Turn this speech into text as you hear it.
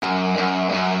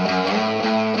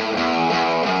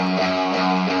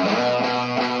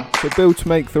So bill to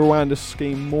make the Rwanda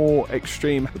scheme more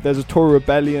extreme. There's a Tory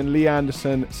rebellion. Lee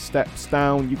Anderson steps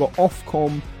down. You got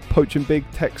Ofcom poaching big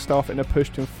tech staff in a push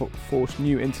to enforce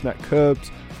new internet curbs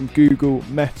from Google,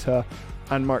 Meta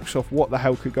and Microsoft. What the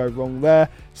hell could go wrong there?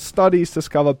 Studies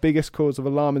discover biggest cause of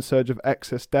alarming surge of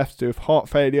excess deaths due to heart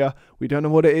failure. We don't know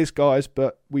what it is, guys,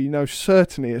 but we know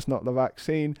certainly it's not the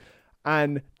vaccine.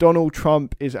 And Donald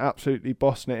Trump is absolutely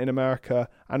bossing it in America,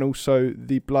 and also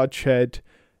the bloodshed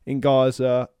in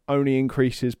Gaza only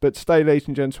increases. But today, ladies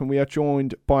and gentlemen, we are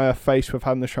joined by a face we've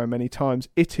had on the show many times.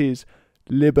 It is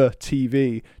Liber TV. Do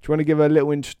you want to give a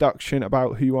little introduction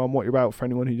about who you are and what you're about for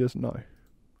anyone who doesn't know?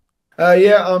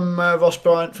 I'm Ross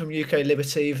Bryant from UK Liber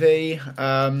TV.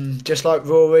 Just like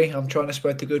Rory, I'm trying to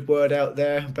spread the good word out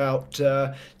there about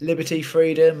liberty,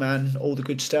 freedom and all the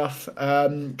good stuff.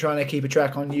 Trying to keep a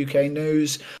track on UK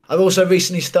news. I've also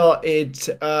recently started,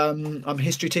 I'm a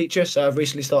history teacher, so I've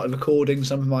recently started recording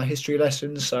some of my history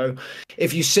lessons. So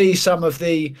if you see some of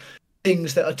the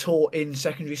things that are taught in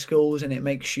secondary schools and it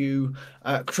makes you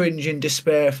cringe in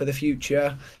despair for the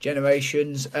future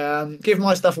generations, give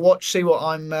my stuff a watch, see what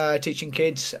I'm teaching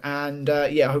kids, and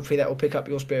hopefully that will pick up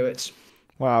your spirits.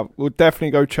 Wow, we'll definitely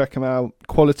go check him out.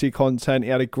 Quality content. He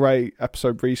had a great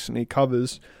episode recently,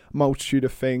 covers a multitude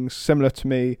of things similar to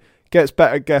me, gets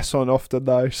better guests on often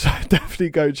though, so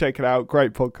definitely go check it out.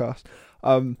 Great podcast.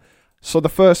 So the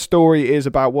first story is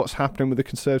about what's happening with the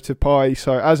Conservative Party.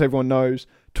 So as everyone knows,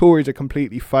 Tories are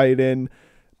completely fading,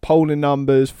 polling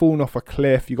numbers falling off a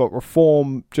cliff. You got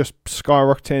Reform just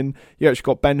skyrocketing. You actually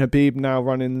got Ben Habib now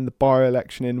running in the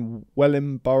by-election in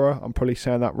Wellingborough. I'm probably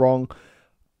saying that wrong.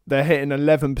 They're hitting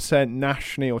 11%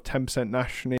 nationally or 10%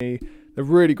 nationally. They're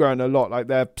really growing a lot. Like,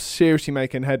 they're seriously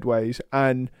making headways.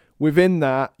 And within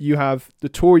that, you have the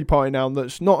Tory party now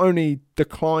that's not only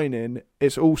declining,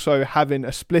 it's also having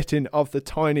a splitting of the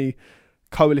tiny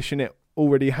coalition it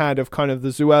already had of kind of the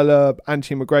Zuella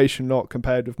anti-immigration lot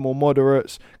compared with more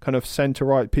moderates, kind of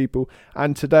centre-right people.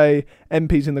 And today,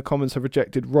 MPs in the Commons have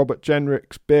rejected Robert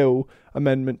Jenrick's bill,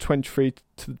 Amendment 23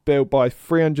 to the bill, by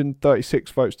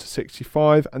 336 votes to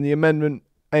 65. And the amendment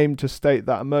aimed to state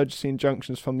that emergency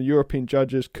injunctions from the European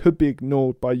judges could be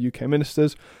ignored by UK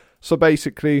ministers. So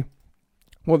basically,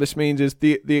 what this means is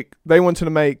they wanted to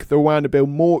make the Rwanda bill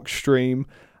more extreme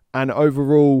and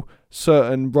overall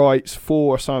certain rights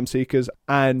for asylum seekers,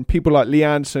 and people like Lee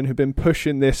Anderson, who've been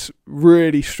pushing this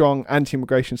really strong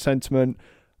anti-immigration sentiment,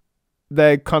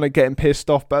 they're kind of getting pissed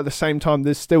off. But at the same time,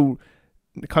 there's still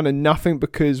kind of nothing,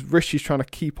 because Rishi's trying to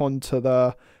keep on to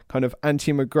the kind of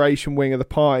anti-immigration wing of the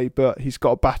party, but he's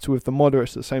got a battle with the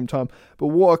moderates at the same time. But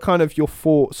what are kind of your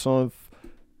thoughts of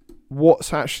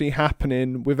what's actually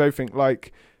happening with everything?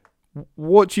 Like,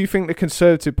 what do you think the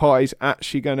Conservative Party's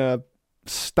actually going to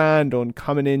stand on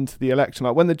coming into the election?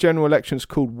 Like, when the general election is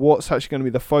called, what's actually going to be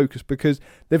the focus? Because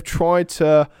they've tried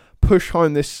to push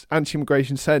home this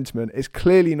anti-immigration sentiment. It's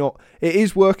clearly not, it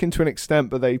is working to an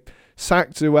extent, but they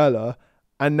sacked Zuella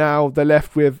and now they're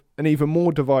left with an even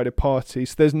more divided party.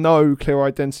 So there's no clear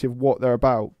identity of what they're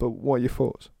about. But what are your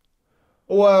thoughts?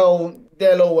 Well,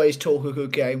 they'll always talk a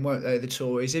good game, won't they, the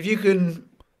Tories?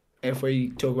 If we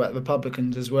talk about the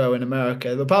Republicans as well in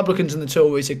America, the Republicans and the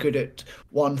Tories are good at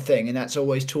one thing, and that's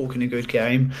always talking a good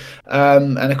game.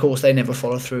 And of course, they never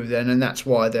follow through then, and that's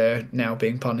why they're now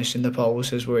being punished in the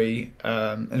polls, as we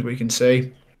can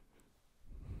see.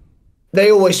 They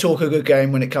always talk a good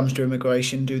game when it comes to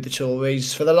immigration, do the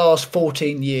Tories. For the last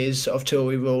 14 years of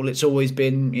Tory rule, it's always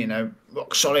been,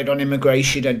 rock solid on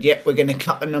immigration, and yet we're going to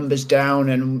cut the numbers down,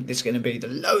 and it's going to be the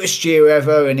lowest year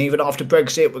ever. And even after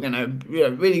Brexit, we're going to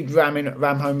really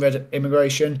ram home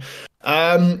immigration.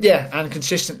 And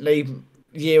consistently,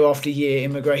 year after year,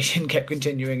 immigration kept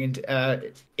continuing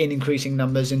in increasing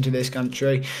numbers into this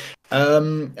country.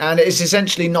 And it's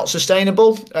essentially not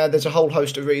sustainable. There's a whole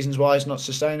host of reasons why it's not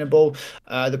sustainable.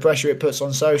 The pressure it puts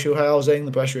on social housing,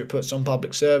 the pressure it puts on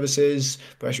public services,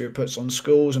 pressure it puts on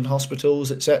schools and hospitals,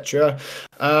 etc.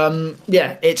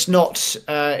 It's not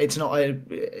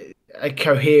a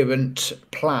coherent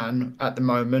plan at the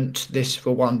moment, this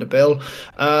Rwanda bill.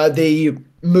 The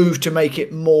move to make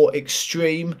it more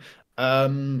extreme,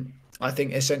 I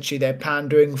think essentially they're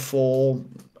pandering for,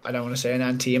 I don't want to say an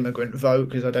anti-immigrant vote,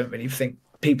 because I don't really think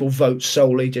people vote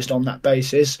solely just on that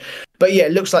basis. But yeah,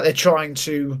 it looks like they're trying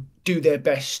to do their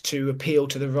best to appeal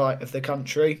to the right of the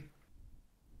country.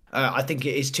 I think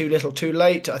it is too little too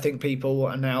late. I think people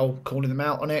are now calling them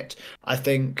out on it. I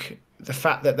think the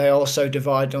fact that they are so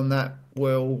divided on that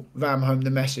will ram home the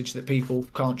message that people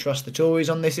can't trust the Tories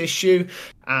on this issue,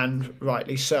 and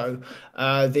rightly so.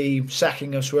 The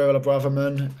sacking of Suella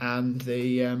Braverman and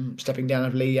the stepping down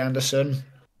of Lee Anderson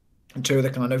two of the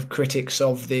kind of critics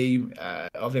of the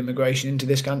of immigration into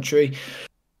this country.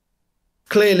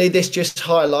 Clearly, this just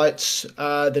highlights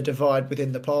the divide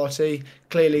within the party.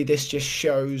 Clearly, this just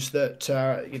shows that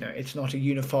it's not a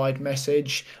unified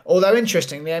message. Although,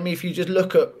 interestingly, I mean, if you just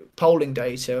look at polling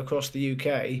data across the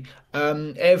UK,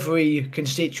 every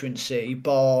constituency,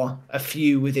 bar a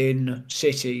few within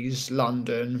cities,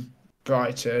 London,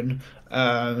 Brighton,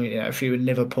 a few in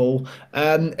Liverpool.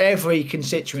 Every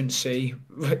constituency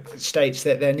states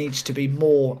that there needs to be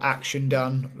more action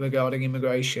done regarding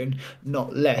immigration,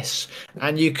 not less.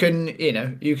 And you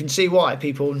can see why.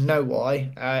 People know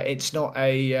why. It's not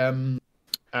an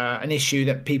issue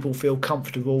that people feel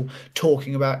comfortable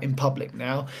talking about in public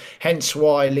now. Hence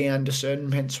why Lee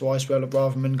Anderson, hence why Suella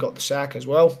Braverman got the sack as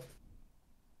well.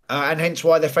 And hence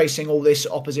why they're facing all this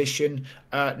opposition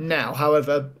now.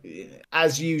 However,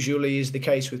 as usually is the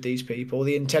case with these people,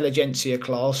 the intelligentsia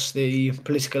class, the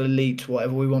political elite,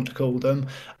 whatever we want to call them,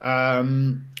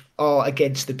 are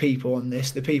against the people on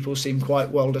this. The people seem quite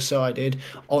well decided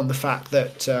on the fact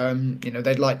that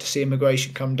they'd like to see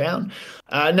immigration come down.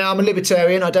 Now, I'm a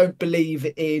libertarian. I don't believe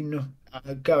in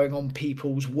going on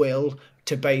people's will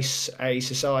to base a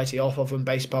society off of and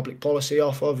base public policy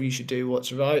off of. You should do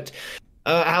what's right.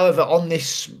 However, on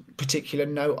this particular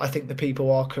note, I think the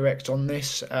people are correct on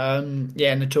this. And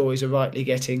the Tories are rightly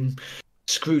getting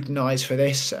scrutinised for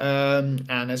this. And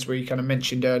as we kind of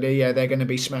mentioned earlier, they're going to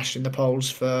be smashed in the polls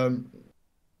for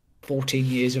 14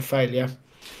 years of failure.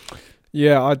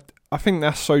 Yeah, I think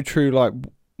that's so true. Like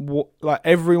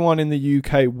everyone in the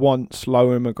UK wants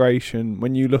low immigration.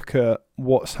 When you look at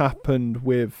what's happened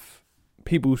with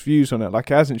people's views on it, like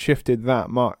it hasn't shifted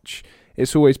that much.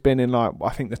 It's always been in I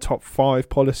think the top 5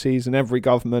 policies, and every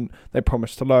government they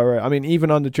promised to lower it. I mean,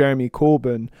 even under Jeremy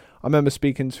Corbyn, I remember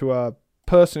speaking to a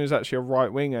person who's actually a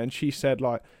right winger, and she said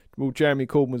Jeremy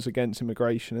Corbyn was against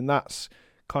immigration, and that's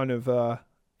kind of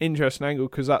interesting angle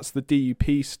because that's the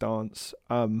DUP stance,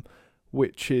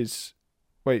 which is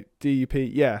DUP,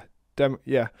 yeah,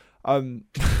 I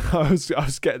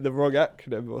was getting the wrong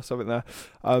acronym or something there,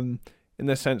 in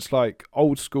the sense like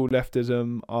old school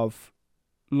leftism of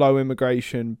low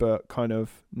immigration but kind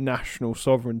of national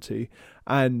sovereignty,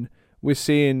 and we're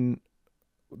seeing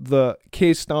that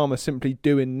Keir Starmer simply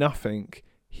doing nothing,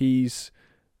 he's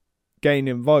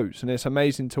gaining votes, and it's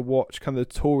amazing to watch kind of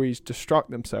the Tories destruct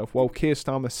themselves while Keir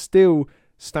Starmer still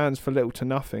stands for little to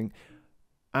nothing,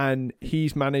 and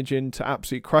he's managing to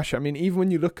absolutely crush it. I mean, even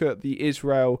when you look at the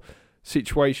Israel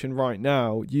situation right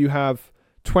now, you have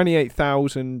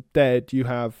 28,000 dead, you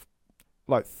have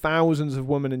like thousands of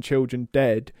women and children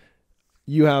dead.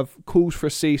 You have calls for a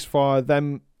ceasefire,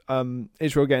 then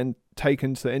Israel getting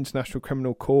taken to the International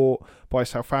Criminal Court by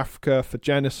South Africa for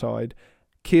genocide.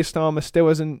 Keir Starmer still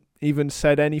hasn't even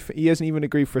said anything. He hasn't even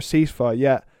agreed for a ceasefire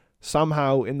yet.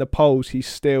 Somehow in the polls he's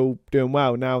still doing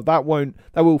well. Now that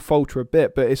will falter a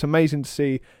bit, but it's amazing to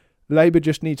see Labour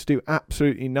just need to do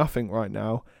absolutely nothing right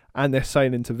now, and they're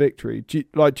sailing to victory. Do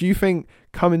you think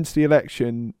coming to the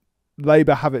election,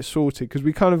 Labour have it sorted? Because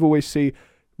we kind of always see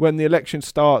when the election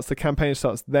starts, the campaign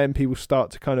starts, then people start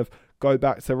to kind of go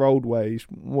back to their old ways.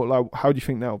 How do you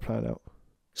think that will plan out?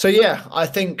 So I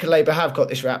think Labour have got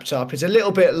this wrapped up. It's a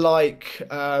little bit like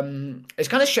it's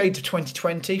kind of shades of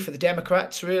 2020 for the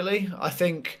Democrats, really. I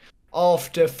think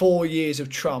after 4 years of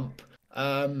Trump,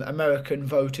 American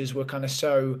voters were kind of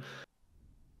so,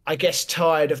 I guess,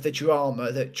 tired of the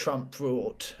drama that Trump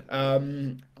brought,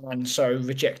 and so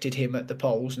rejected him at the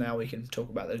polls. Now we can talk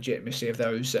about the legitimacy of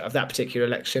that particular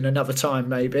election another time,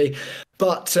 maybe.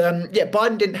 But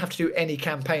Biden didn't have to do any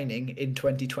campaigning in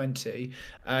 2020.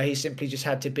 He simply just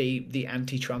had to be the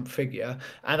anti-Trump figure,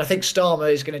 and I think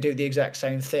Starmer is going to do the exact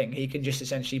same thing. He can just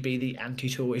essentially be the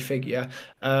anti-Tory figure,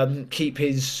 keep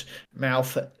his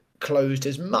mouth closed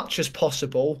as much as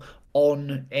possible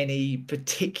on any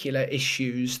particular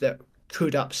issues that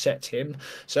could upset him.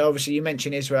 So obviously you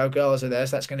mentioned Israel Gaza there,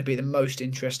 so that's going to be the most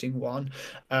interesting one.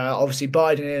 Obviously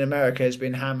Biden in America has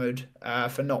been hammered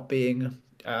for not being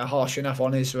harsh enough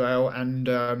on Israel and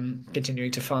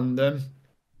continuing to fund them.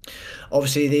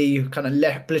 Obviously the kind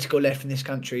of political left in this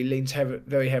country leans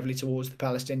very heavily towards the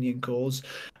Palestinian cause,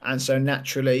 and so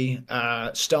naturally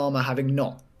Starmer having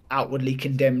not outwardly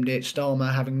condemned it,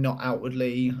 Starmer having not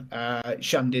outwardly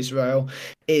shunned Israel,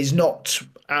 is not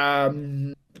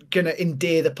going to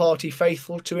endear the party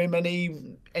faithful to him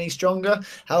any stronger.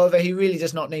 However, he really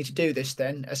does not need to do this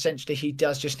then. Essentially, he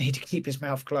does just need to keep his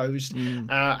mouth closed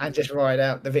and just ride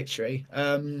out the victory.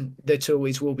 The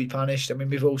Tories will be punished. I mean,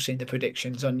 we've all seen the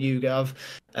predictions on YouGov.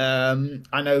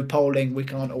 I know polling, we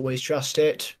can't always trust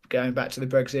it. Going back to the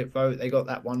Brexit vote, they got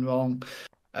that one wrong.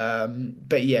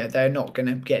 But yeah, they're not going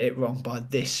to get it wrong by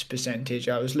this percentage.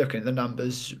 I was looking at the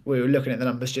numbers. We were looking at the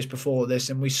numbers just before this,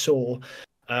 and we saw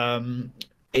um,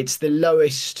 it's the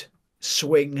lowest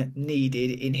swing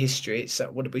needed in history. It's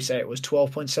what did we say? It was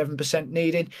 12.7%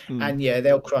 needed, Mm. and yeah,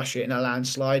 they'll crush it in a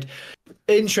landslide.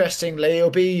 Interestingly,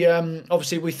 it'll be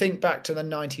obviously we think back to the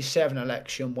 '97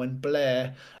 election when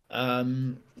Blair,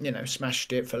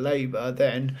 smashed it for Labour.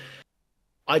 Then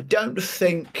I don't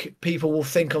think people will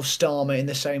think of Starmer in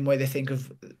the same way they think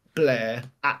of Blair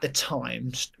at the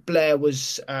time. Blair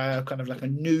was kind of like a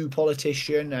new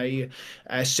politician,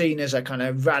 seen as a kind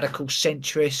of radical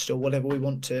centrist or whatever we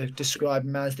want to describe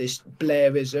him as, this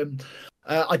Blairism.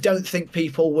 I don't think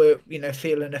people were,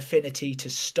 feel an affinity to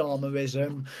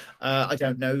Starmerism. I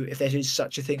don't know if there is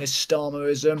such a thing as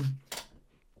Starmerism.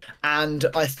 And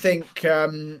I think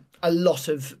a lot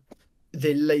of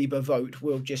the Labour vote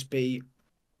will just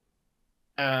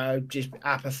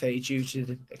apathy due to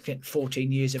the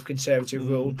 14 years of Conservative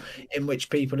rule, in which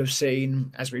people have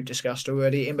seen, as we've discussed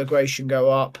already, immigration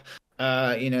go up.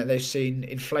 They've seen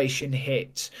inflation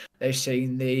hit. They've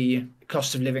seen the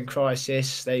cost of living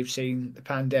crisis. They've seen the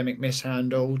pandemic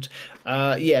mishandled.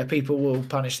 People will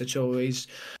punish the Tories.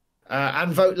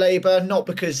 And vote Labour, not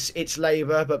because it's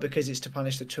Labour, but because it's to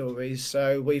punish the Tories.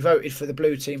 So we voted for the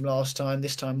blue team last time.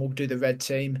 This time we'll do the red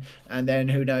team. And then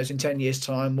who knows, in 10 years'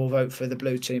 time, we'll vote for the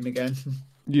blue team again.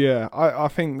 Yeah, I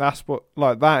think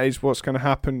that is what's going to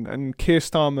happen. And Keir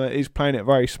Starmer is playing it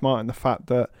very smart in the fact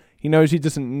that he knows he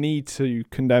doesn't need to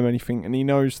condemn anything, and he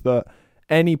knows that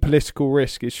any political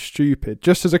risk is stupid.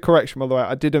 Just as a correction, by the way,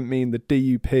 I didn't mean the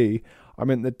DUP. I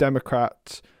meant the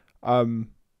Democrats.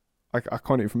 I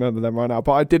can't even remember them right now,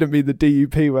 but I didn't mean the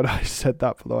DUP when I said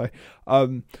that, by the way.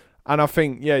 And I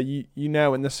think, you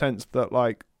know, in the sense that,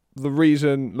 like, the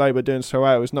reason Labour are doing so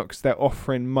well is not because they're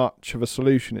offering much of a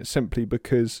solution. It's simply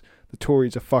because the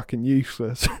Tories are fucking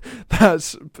useless.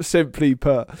 That's simply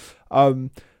put.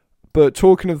 But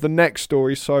talking of the next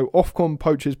story, so Ofcom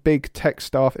poaches big tech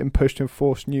staff in push to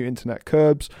enforce new internet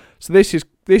curbs. So this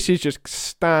is just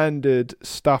standard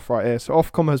stuff right here. So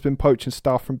Ofcom has been poaching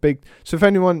staff from big... So if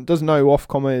anyone doesn't know who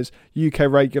Ofcom is, UK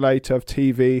regulator of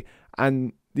TV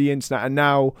and the internet, and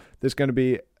now there's going to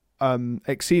be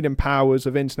exceeding powers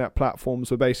of internet platforms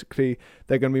where basically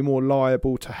they're going to be more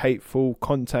liable to hateful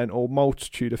content or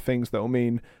multitude of things that will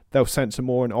mean they'll censor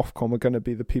more, and Ofcom are going to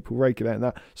be the people regulating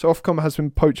that. So Ofcom has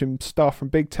been poaching staff from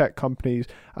big tech companies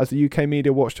as the UK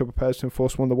media watchdog prepares to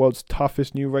enforce one of the world's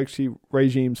toughest new regulatory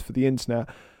regimes for the internet.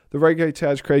 The regulator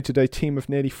has created a team of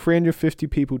nearly 350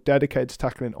 people dedicated to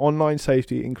tackling online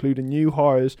safety, including new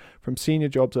hires from senior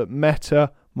jobs at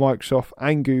Meta, Microsoft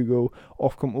and Google.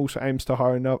 Ofcom also aims to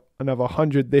hire another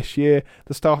 100 this year.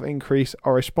 The staff increase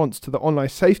are a response to the Online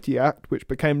Safety Act, which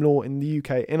became law in the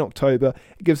UK in October.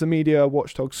 It gives the media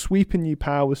watchdog sweeping new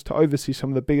powers to oversee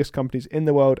some of the biggest companies in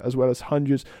the world, as well as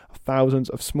hundreds of thousands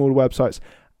of smaller websites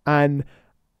and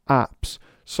apps.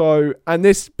 So, and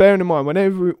this, bearing in mind, when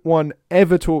everyone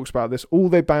ever talks about this, all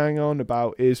they bang on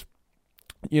about is,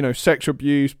 sexual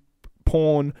abuse,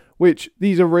 porn, which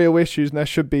these are real issues and there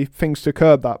should be things to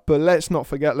curb that. But let's not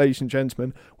forget, ladies and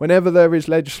gentlemen, whenever there is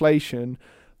legislation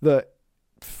that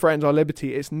threatens our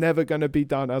liberty, it's never going to be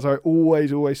done, as I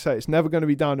always say, it's never going to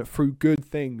be done through good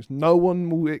things. No one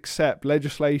will accept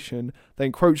legislation that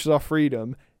encroaches our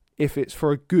freedom if it's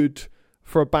for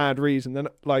a bad reason. Then,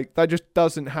 like, that just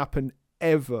doesn't happen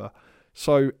ever.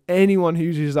 So anyone who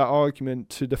uses that argument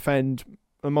to defend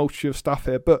a multitude of stuff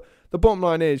here, but the bottom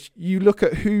line is, you look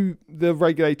at who the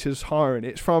regulator's hiring.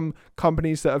 It's from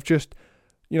companies that have just,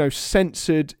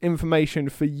 censored information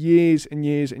for years and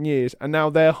years and years, and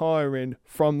now they're hiring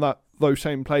from those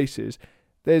same places.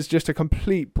 There's just a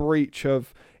complete breach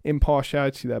of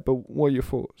impartiality there. But what are your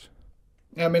thoughts?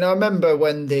 I mean, I remember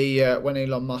when when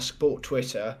Elon Musk bought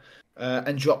Twitter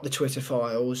and dropped the Twitter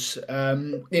files.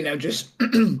 Just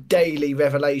daily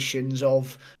revelations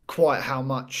of quite how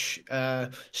much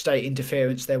state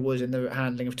interference there was in the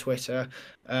handling of Twitter.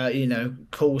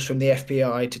 Calls from the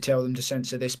FBI to tell them to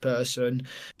censor this person,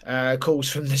 calls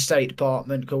from the State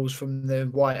Department, calls from the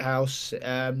White House,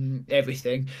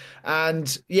 everything.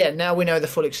 And now we know the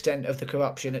full extent of the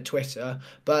corruption at Twitter.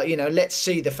 But, let's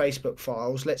see the Facebook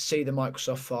files, let's see the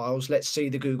Microsoft files, let's see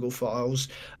the Google files.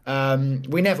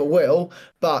 We never will,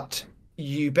 but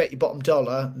you bet your bottom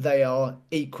dollar they are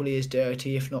equally as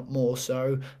dirty, if not more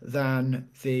so, than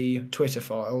the Twitter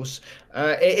files.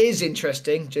 It is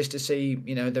interesting just to see,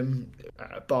 them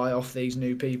buy off these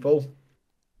new people.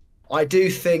 I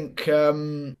do think,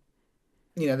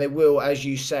 they will, as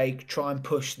you say, try and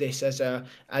push this as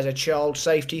a child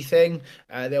safety thing.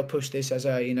 They'll push this as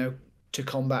a, to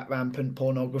combat rampant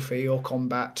pornography or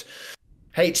combat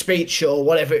hate speech or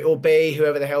whatever it will be,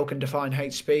 whoever the hell can define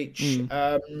hate speech.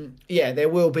 Mm. Yeah, there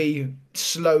will be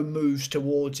slow moves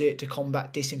towards it to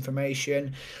combat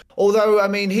disinformation. Although, I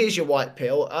mean, here's your white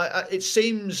pill. It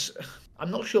seems. I'm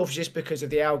not sure if it's just because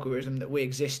of the algorithm that we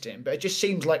exist in, but it just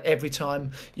seems like every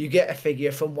time you get a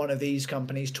figure from one of these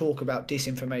companies talk about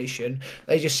disinformation,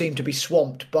 they just seem to be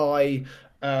swamped by,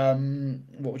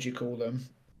 what would you call them?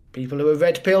 People who are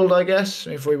red pilled, I guess,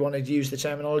 if we want to use the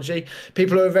terminology.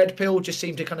 People who are red pilled just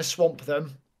seem to kind of swamp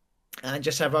them and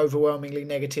just have overwhelmingly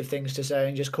negative things to say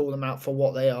and just call them out for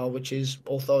what they are, which is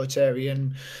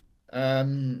authoritarian,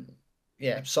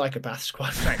 yeah, psychopaths,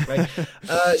 quite frankly.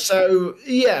 So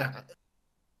yeah,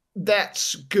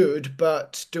 that's good,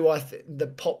 but do I think the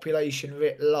population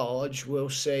writ large will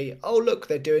see, oh, look,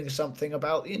 they're doing something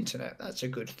about the internet? That's a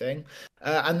good thing.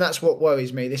 And that's what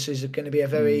worries me. This is going to be a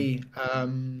very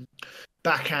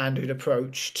backhanded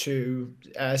approach to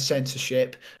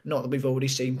censorship. Not that we've already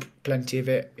seen plenty of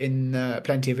it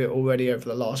already over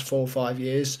the last 4 or 5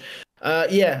 years.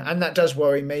 Yeah, and that does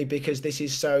worry me because this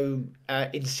is so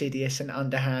insidious and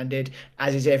underhanded,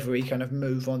 as is every kind of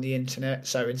move on the internet.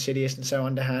 So insidious and so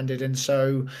underhanded and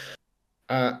so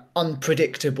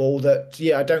unpredictable that,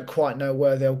 yeah, I don't quite know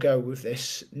where they'll go with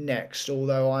this next,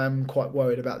 although I am quite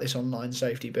worried about this online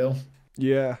safety bill.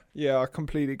 Yeah, I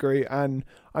completely agree. And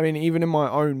I mean, even in my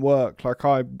own work, like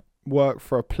I work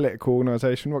for a political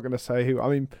organisation, I'm not going to say who, I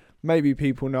mean, maybe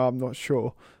people know, I'm not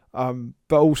sure.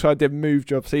 But also I did move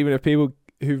jobs, even if people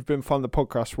who've been following the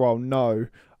podcast for a while know,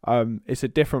 it's a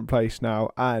different place now,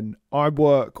 and I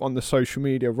work on the social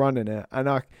media running it,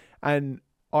 and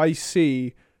I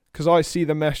see, because I see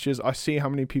the messages, I see how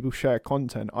many people share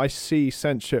content, I see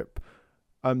censorship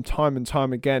time and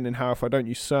time again, and how if I don't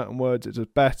use certain words it does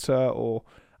better,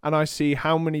 and I see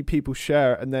how many people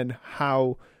share it, and then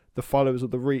how the followers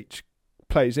of the reach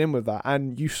plays in with that.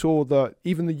 And you saw that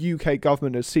even the UK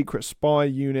government has secret spy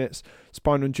units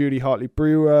spying on Julie Hartley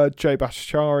Brewer, Jay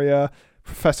Bhattacharya,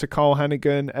 Professor Carl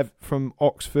Hannigan from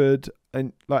Oxford,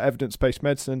 and like evidence-based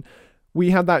medicine.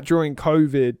 We had that during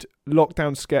COVID.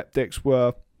 Lockdown skeptics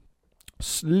were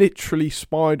literally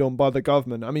spied on by the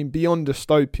government. I mean, beyond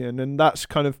dystopian. And that's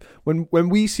kind of when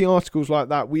we see articles like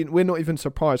that, we're not even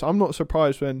surprised. I'm not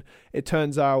surprised when it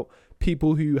turns out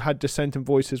people who had dissenting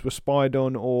voices were spied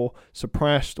on or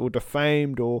suppressed or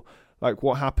defamed, or like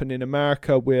what happened in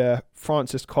America where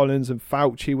Francis Collins and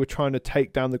Fauci were trying to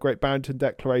take down the Great Barrington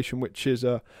Declaration, which is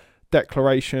a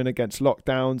declaration against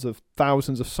lockdowns of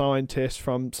thousands of scientists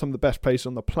from some of the best places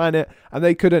on the planet, and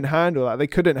they couldn't handle that. They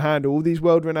couldn't handle all these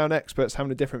world-renowned experts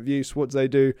having a different view. So what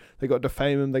do? They got to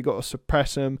defame them, they got to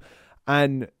suppress them,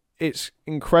 and it's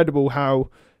incredible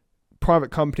how private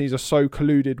companies are so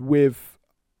colluded with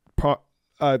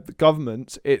the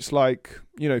government. It's like,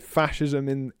 you know, fascism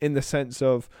in the sense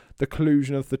of the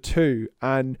collusion of the two,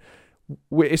 and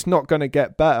it's not going to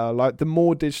get better. Like, the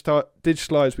more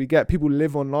digitalized we get, people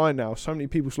live online now. So many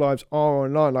people's lives are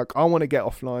online. Like, I want to get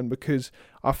offline because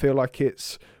I feel like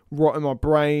it's rotting my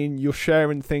brain. You're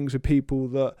sharing things with people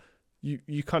that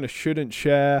you kind of shouldn't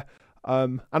share.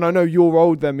 And I know you're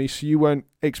older than me, so you won't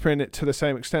experience it to the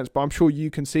same extent, but I'm sure you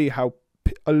can see how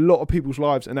a lot of people's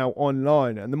lives are now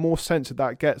online, and the more censored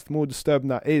that gets, the more disturbing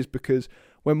that is, because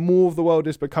when more of the world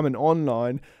is becoming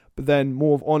online, but then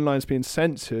more of online is being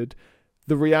censored,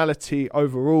 the reality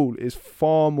overall is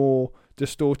far more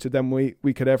distorted than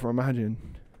we could ever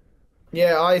imagine.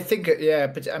 Yeah, I think, yeah,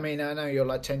 but I mean, I know you're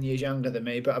like 10 years younger than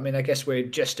me, but I mean, I guess we're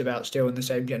just about still in the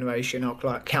same generation.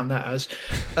 I'll count that as.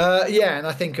 Yeah, and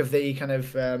I think of the kind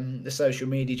of the social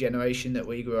media generation that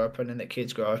we grew up in and that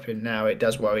kids grow up in now, it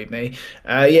does worry me.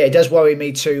 Yeah, it does worry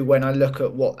me too when I look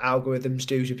at what algorithms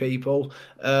do to people.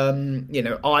 You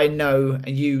know, I know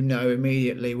and you know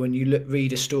immediately when you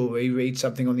read a story, read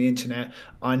something on the internet,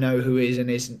 I know who is and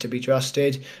isn't to be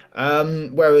trusted.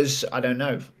 Whereas I don't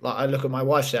know, like I look at my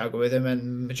wife's algorithm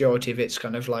and majority of it's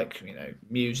kind of like, you know,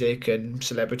 music and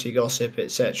celebrity gossip,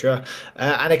 etc.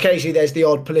 And occasionally there's the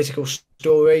odd political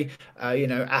story, you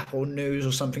know, Apple News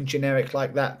or something generic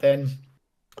like that. Then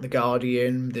the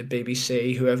Guardian, the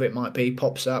BBC, whoever it might be,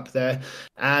 pops up there,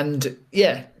 and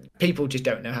yeah, people just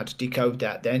don't know how to decode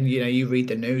that. Then, you know, you read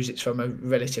the news, it's from a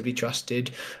relatively trusted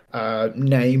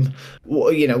name.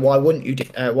 You know, why wouldn't you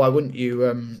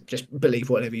just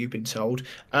believe whatever you've been told?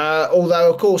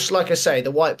 Although, of course, like I say, the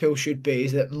white pill should be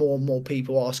is that more and more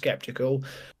people are skeptical.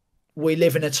 We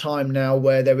live in a time now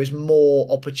where there is more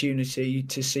opportunity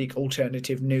to seek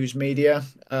alternative news media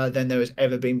than there has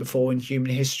ever been before in human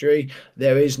history.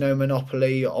 There is no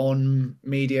monopoly on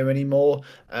media anymore.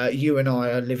 You and I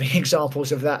are living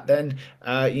examples of that then.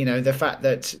 You know, the fact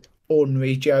that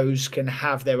ordinary Joes can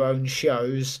have their own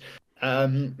shows.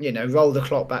 Roll the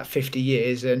clock back 50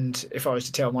 years, and if I was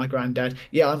to tell my granddad,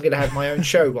 yeah, I'm going to have my own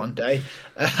show one day,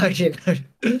 I'm going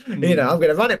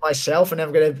to run it myself, and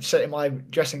I'm going to sit in my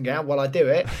dressing gown while I do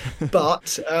it.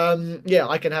 But yeah,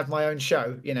 I can have my own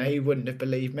show. He wouldn't have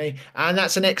believed me, and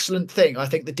that's an excellent thing. I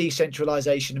think the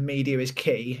decentralization of media is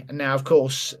key. And now, of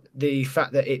course, the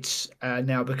fact that it's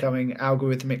now becoming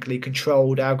algorithmically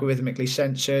controlled, algorithmically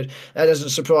censored, that doesn't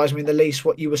surprise me in the least.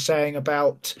 What you were saying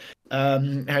about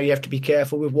how you have to be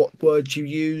careful with what words you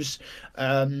use.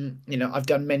 I've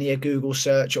done many a Google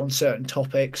search on certain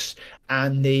topics,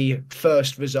 and the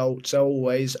first results are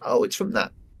always, oh, it's from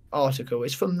that article,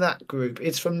 it's from that group,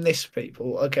 it's from this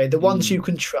people. Okay, the ones you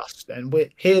can trust. Then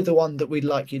hear the one that we'd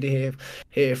like you to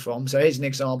hear from. So here's an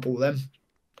example. Then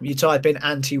you type in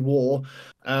anti-war.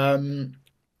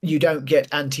 You don't get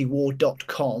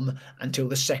antiwar.com until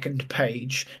the second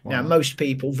page. Wow. Now, most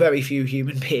people, very few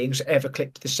human beings, ever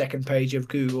click to the second page of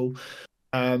Google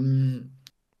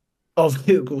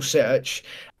search.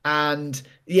 And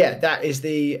yeah, that is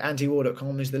the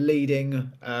antiwar.com is the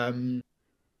leading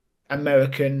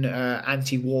American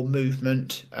anti-war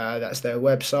movement. That's their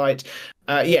website.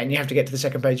 And you have to get to the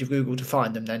second page of Google to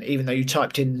find them then, even though you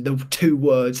typed in the 2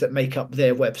 words that make up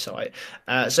their website.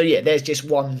 There's just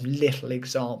one little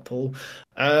example.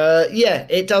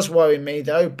 It does worry me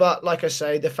though. But like I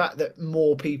say, the fact that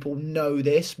more people know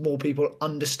this, more people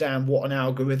understand what an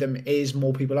algorithm is,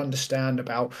 more people understand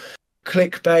about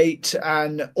clickbait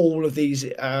and all of these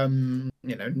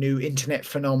new internet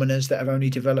phenomena that have only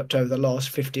developed over the last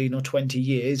 15 or 20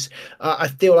 years, I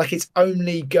feel like it's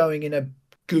only going in a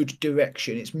good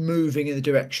direction. It's moving in the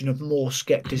direction of more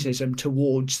skepticism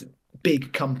towards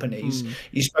big companies.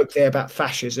 You spoke there about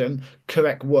fascism,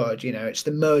 correct word. It's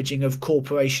the merging of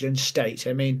corporation and state.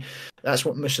 I mean, that's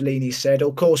what Mussolini said.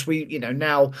 Of course, we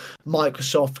now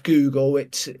Microsoft, Google,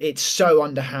 it's so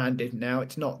underhanded now.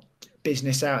 It's not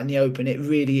business out in the open. It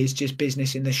really is just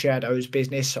business in the shadows,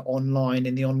 business online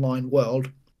in the online world.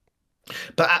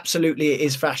 But absolutely, it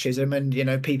is fascism,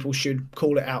 and people should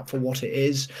call it out for what it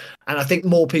is. And I think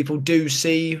more people do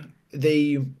see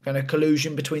the kind of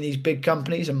collusion between these big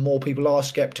companies, and more people are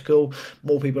skeptical.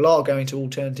 More people are going to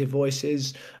alternative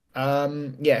voices.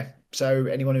 So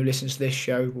anyone who listens to this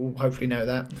show will hopefully know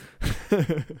that.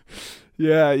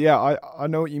 Yeah, I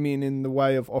know what you mean in the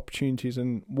way of opportunities,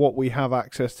 and what we have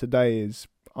access today is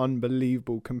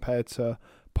unbelievable compared to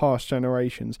past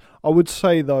generations. I would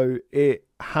say though it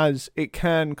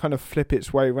can kind of flip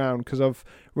its way around, because I've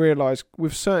realised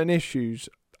with certain issues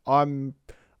I'm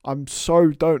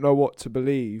so don't know what to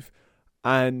believe,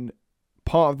 and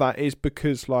part of that is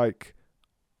because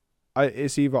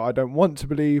it's either I don't want to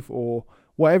believe or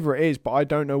whatever it is, but I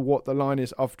don't know what the line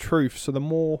is of truth. So the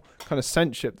more kind of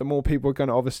censorship, the more people are going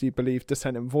to obviously believe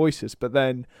dissenting voices, but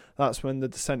then that's when the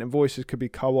dissenting voices could be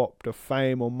co-opted of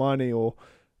fame or money, or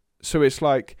so it's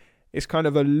kind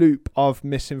of a loop of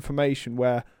misinformation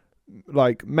where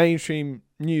mainstream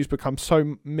news becomes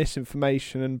so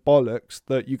misinformation and bollocks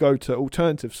that you go to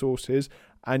alternative sources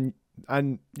and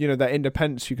their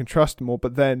independence, you can trust them more.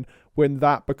 But then when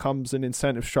that becomes an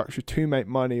incentive structure to make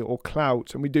money or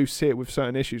clout, and we do see it with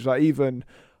certain issues, I'd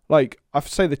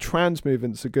say the trans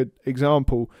movement's a good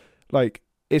example.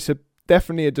 It's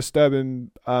definitely a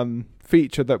disturbing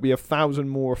feature that we have 1,000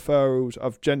 more referrals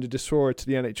of gender dysphoria to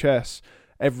the NHS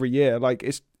every year.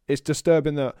 It's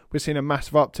disturbing that we're seeing a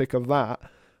massive uptick of that,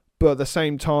 but at the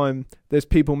same time there's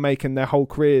people making their whole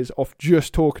careers off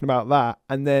just talking about that,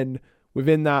 and then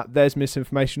within that there's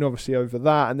misinformation obviously over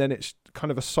that, and then it's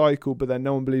kind of a cycle. But then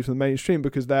no one believes in the mainstream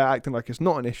because they're acting like it's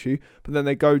not an issue, but then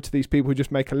they go to these people who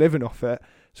just make a living off it,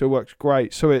 so it works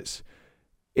great. So it's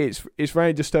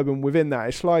very disturbing within that.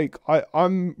 It's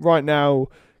I'm right now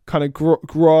kind of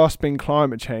grasping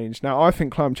climate change. Now I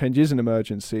think climate change is an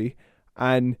emergency,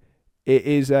 and it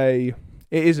is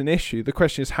an issue. The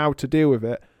question is how to deal with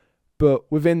it.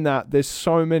 But within that, there's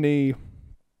so many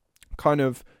kind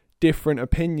of different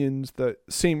opinions that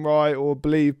seem right or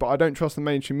believe, but I don't trust the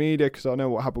mainstream media because I know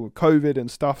what happened with COVID and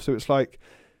stuff. So it's do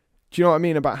you know what I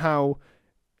mean about how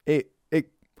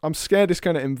I'm scared it's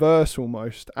going to inverse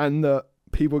almost, and that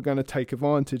people are going to take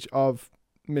advantage of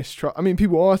mistrust. I mean,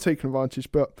 people are taking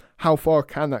advantage, but how far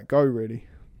can that go really?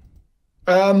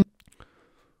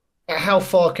 How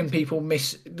far can people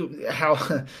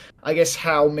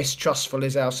how mistrustful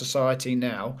is our society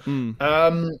now?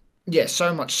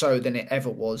 So much so than it ever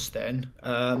was then.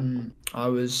 I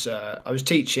was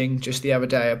teaching just the other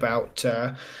day about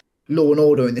law and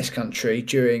order in this country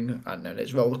during, I don't know,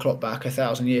 let's roll the clock back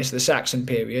 1,000 years to the Saxon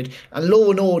period, and law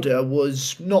and order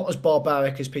was not as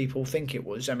barbaric as people think it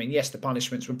was. I mean, yes, the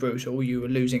punishments were brutal. You were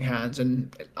losing hands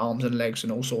and arms and legs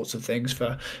and all sorts of things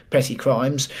for petty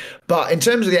crimes. But in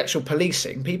terms of the actual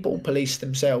policing, people policed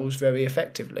themselves very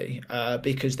effectively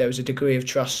because there was a degree of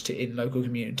trust in local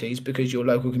communities because your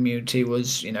local community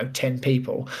was, 10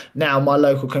 people. Now my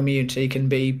local community can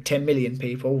be 10 million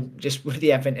people just with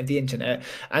the advent of the internet.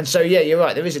 And so, yeah, you're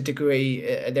right. There is a degree,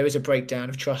 there is a breakdown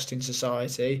of trust in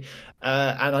society.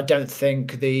 And I don't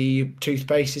think the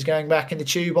toothpaste is going back in the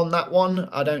tube on that one.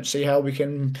 I don't see how we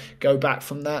can go back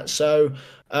from that. So,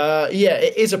 yeah,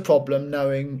 it is a problem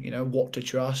knowing, what to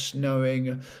trust,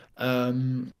 knowing,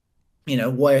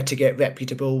 where to get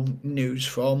reputable news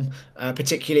from,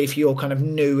 particularly if you're kind of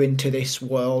new into this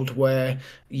world where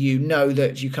you know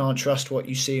that you can't trust what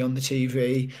you see on the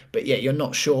TV, but yet you're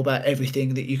not sure about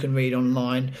everything that you can read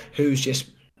online, who's just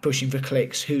pushing for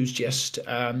clicks, who's just,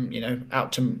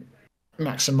 out to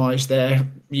maximize their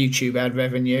YouTube ad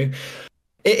revenue.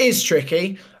 It is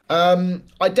tricky.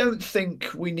 I don't think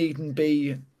we needn't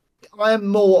be. I am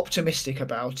more optimistic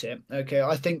about it. Okay,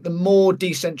 I think the more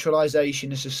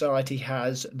decentralization a society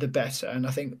has, the better, and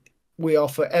I think we are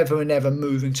forever and ever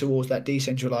moving towards that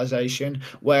decentralization,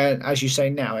 where, as you say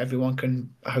now, everyone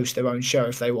can host their own show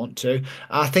if they want to.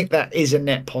 I think that is a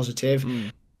net positive.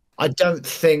 I don't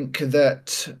think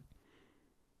that.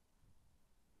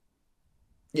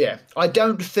 Yeah, I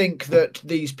don't think that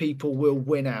these people will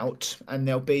win out and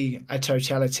there'll be a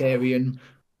totalitarian,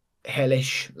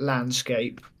 hellish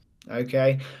landscape.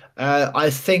 Okay. I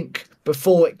think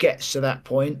before it gets to that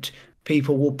point,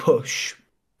 people will push.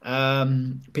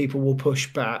 People will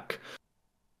push back.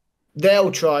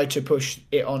 They'll try to push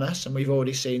it on us, and we've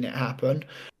already seen it happen.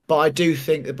 But I do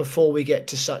think that before we get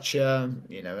to such an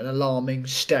alarming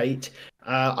state,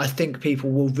 I think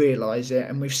people will realise it,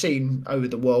 and we've seen over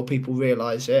the world people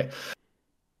realise it.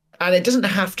 And it doesn't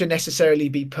have to necessarily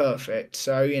be perfect.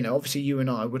 So, obviously you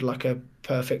and I would like a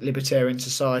perfect libertarian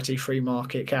society, free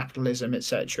market, capitalism,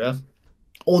 etc.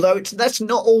 Although that's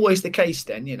not always the case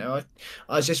then, I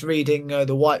was just reading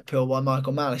The White Pill by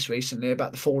Michael Malice recently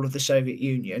about the fall of the Soviet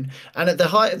Union. And at the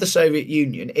height of the Soviet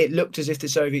Union, it looked as if the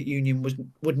Soviet Union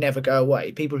would never go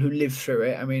away. People who lived through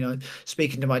it, I mean, I was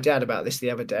speaking to my dad about this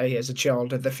the other day as a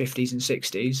child of the 50s and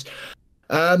 60s.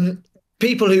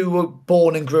 People who were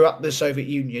born and grew up in the Soviet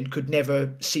Union could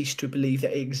never cease to believe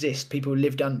that it exists. People who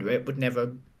lived under it would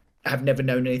never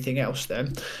known anything else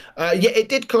then. Yet it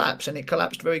did collapse, and it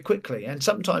collapsed very quickly. And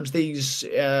sometimes these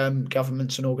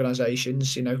governments and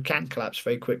organisations, can collapse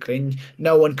very quickly. And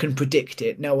no one can predict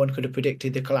it. No one could have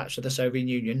predicted the collapse of the Soviet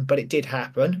Union, but it did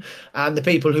happen. And the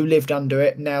people who lived under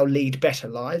it now lead better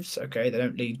lives. Okay, they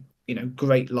don't lead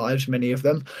great lives, many of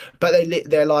them, but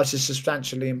their lives have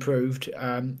substantially improved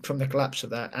from the collapse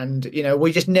of that. And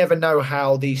we just never know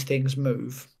how these things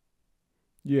move.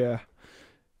 Yeah,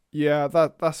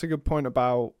 that's a good point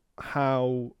about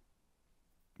how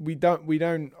I don't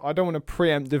want to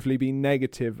preemptively be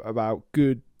negative about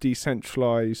good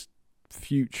decentralized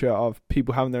future of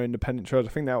people having their independent choice. I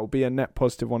think that will be a net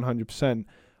positive 100%.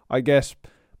 I guess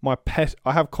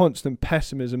I have constant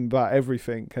pessimism about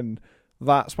everything, and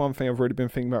that's one thing I've really been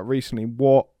thinking about recently.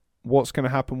 What's going to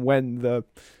happen when the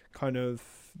kind of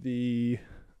the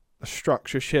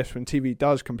structure shifts, when TV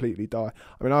does completely die?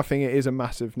 I mean, I think it is a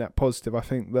massive net positive. I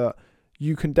think that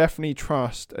you can definitely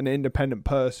trust an independent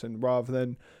person rather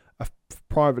than a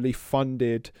privately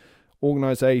funded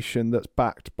organisation that's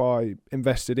backed by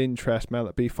invested interest, may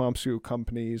it be pharmaceutical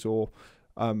companies or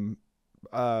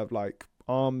like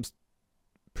arms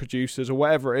producers or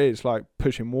whatever it is, like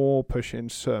pushing war, pushing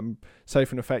some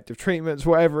safe and effective treatments,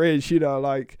 whatever it is,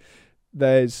 like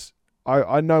there's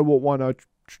I know what one I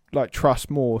trust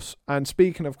more. And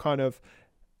speaking of kind of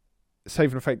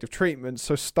safe and effective treatments,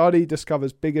 so study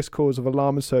discovers biggest cause of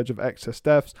alarming surge of excess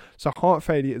deaths. So heart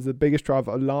failure is the biggest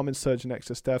driver of alarming surge in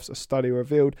excess deaths, a study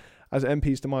revealed, as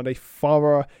MPs demand a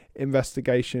thorough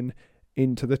investigation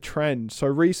into the trend. So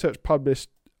research published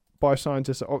by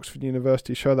scientists at Oxford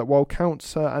University show that while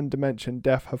cancer and dementia and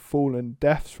death have fallen,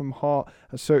 deaths from heart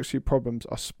and circulatory problems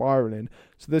are spiralling.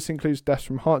 So this includes deaths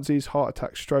from heart disease, heart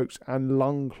attacks, strokes and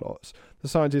lung clots. The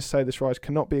scientists say this rise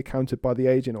cannot be accounted by the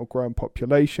ageing or growing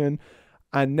population.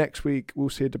 And next week we'll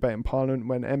see a debate in Parliament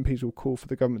when MPs will call for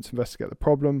the government to investigate the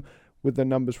problem, with the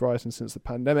numbers rising since the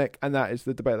pandemic, and that is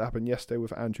the debate that happened yesterday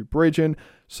with Andrew Bridgen.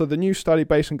 So the new study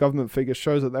based on government figures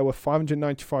shows that there were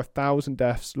 595,000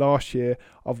 deaths last year,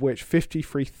 of which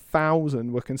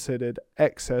 53,000 were considered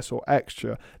excess or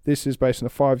extra. This is based on a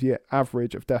 5-year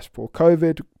average of deaths before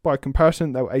COVID. By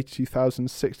comparison, there were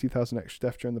 82,000, 60,000 extra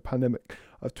deaths during the pandemic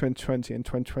of 2020 and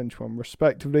 2021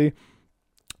 respectively.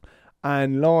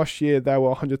 And last year, there were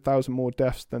 100,000 more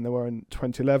deaths than there were in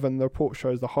 2011. The report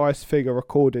shows the highest figure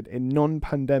recorded in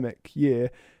non-pandemic year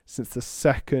since the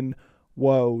Second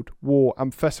World War.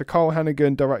 And Professor Carl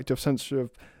Hannigan, Director of Centre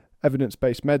of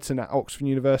Evidence-Based Medicine at Oxford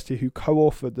University, who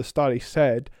co-authored the study,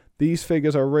 said, "These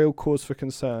figures are a real cause for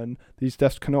concern. These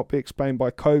deaths cannot be explained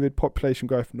by COVID, population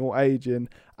growth, nor ageing."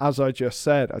 As I just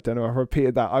said, I don't know if I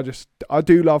repeated that. I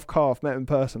do love Carl. I've met him in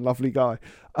person. Lovely guy.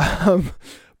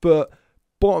 But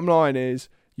bottom line is,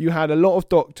 you had a lot of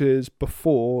doctors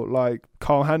before, like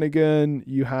Carl Hannigan,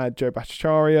 you had Joe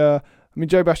Bhattacharya. I mean,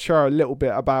 Joe Bhattacharya a little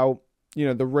bit about,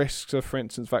 the risks of, for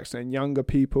instance, vaccinating younger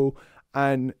people.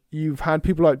 And you've had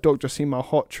people like Dr. Seema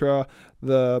Malhotra,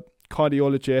 the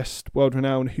cardiologist,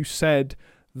 world-renowned, who said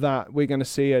that we're going to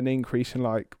see an increase in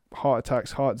like heart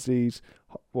attacks, heart disease,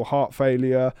 or heart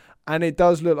failure. And it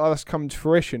does look like that's coming to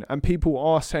fruition. And people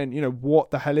are saying,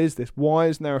 what the hell is this? Why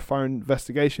isn't there a thorough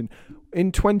investigation?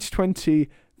 In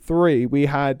 2023, we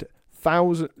had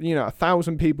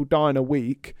 1,000 people dying a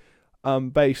week,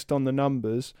 based on the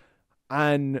numbers.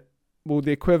 And,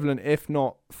 the equivalent, if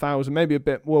not 1,000, maybe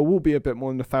will be a bit more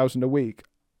than 1,000 a week.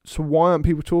 So why aren't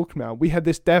people talking about it? We had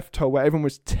this death toll where everyone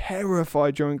was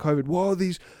terrified during COVID. Whoa,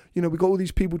 we got all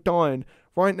these people dying.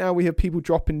 Right now we have people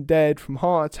dropping dead from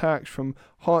heart attacks, from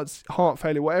heart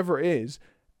failure, whatever it is,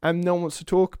 and no one wants to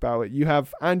talk about it. You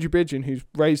have Andrew Bridgen, who's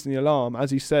raising the alarm. As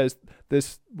he says,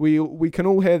 we can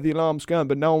all hear the alarms going,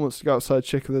 but no one wants to go outside to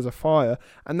check if there's a fire.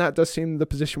 And that does seem the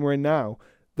position we're in now.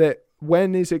 That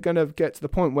when is it going to get to the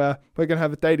point where we're going to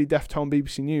have a daily death toll on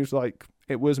BBC News like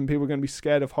it was, and people are going to be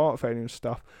scared of heart failure and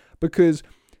stuff? Because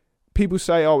people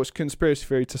say, it's conspiracy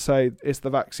theory to say it's the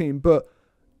vaccine, but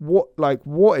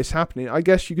what is happening? I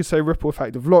guess you could say ripple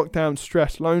effect of lockdown,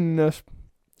 stress, loneliness,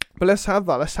 but let's have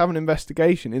that. Let's have an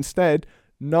investigation. Instead,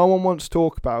 no one wants to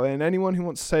talk about it, and anyone who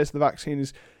wants to say it's the vaccine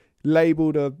is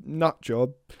labelled a nut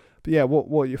job. But yeah, what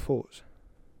are your thoughts?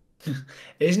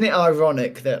 Isn't it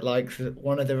ironic that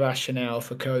one of the rationale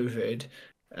for COVID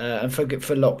and for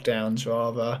lockdowns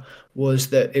rather was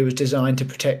that it was designed to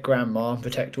protect grandma and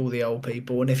protect all the old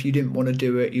people, and if you didn't want to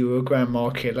do it, you were a grandma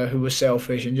killer who was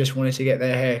selfish and just wanted to get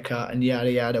their hair cut and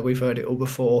yada yada. We've heard it all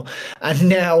before, and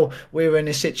now we're in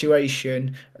a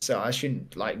situation. So I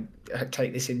shouldn't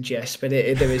take this in jest, but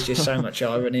there is just so much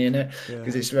irony in it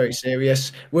because it's very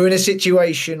serious. We're in a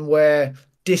situation where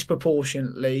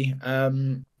disproportionately,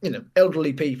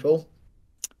 elderly people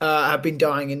have been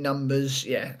dying in numbers,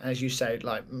 as you say,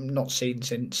 not seen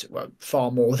since, far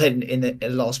more than in the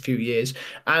last few years.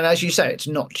 And as you say, it's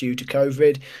not due to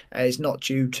COVID. It's not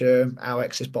due to our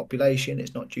excess population.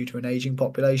 It's not due to an aging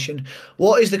population.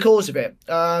 What is the cause of it?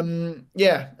 I mean,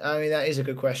 that is a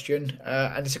good question.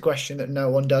 And it's a question that no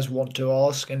one does want to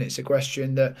ask. And it's a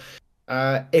question that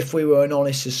if we were an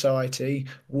honest society,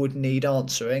 would need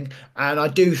answering. And I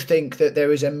do think that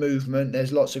there is a movement.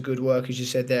 There's lots of good work, as you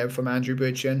said there, from Andrew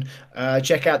Bridgen.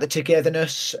 Check out the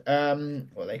Togetherness,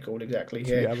 what are they called exactly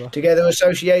here? Together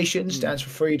Association stands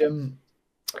for freedom.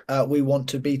 We want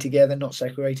to be together, not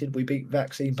separated. We beat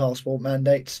vaccine passport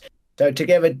mandates. So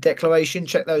Together Declaration,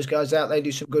 check those guys out. They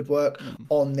do some good work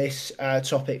on this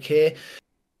topic here.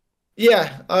 We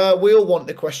all want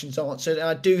the questions answered, and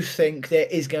I do think there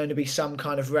is going to be some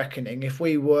kind of reckoning. If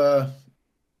we were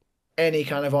any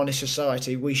kind of honest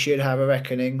society, we should have a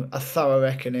reckoning, a thorough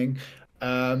reckoning,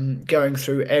 going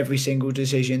through every single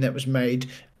decision that was made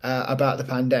about the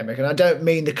pandemic. And I don't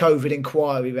mean the COVID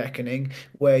inquiry reckoning,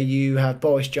 where you have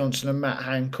Boris Johnson and Matt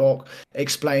Hancock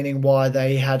explaining why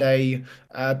they had a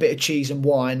bit of cheese and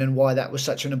wine and why that was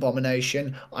such an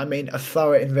abomination. I mean a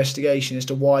thorough investigation as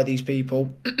to why these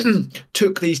people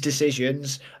took these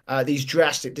decisions, these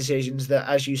drastic decisions that,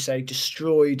 as you say,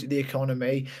 destroyed the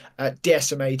economy,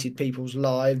 decimated people's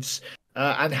lives,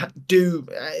 and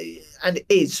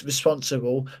is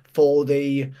responsible for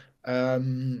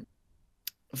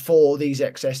these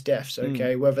excess deaths,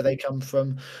 whether they come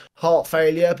from heart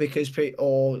failure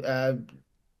or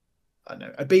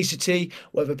obesity,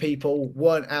 whether people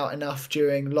weren't out enough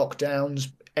during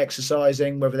lockdowns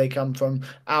exercising, whether they come from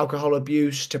alcohol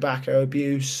abuse, tobacco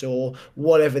abuse, or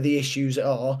whatever the issues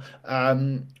are.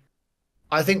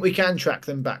 I think we can track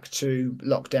them back to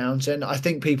lockdowns, and I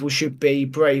think people should be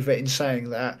braver in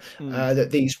saying that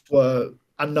these were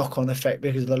a knock-on effect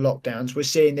because of the lockdowns. We're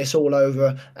seeing this all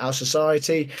over our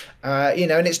society,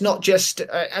 and it's not just,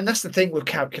 and that's the thing with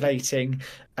calculating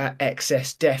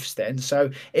excess deaths then.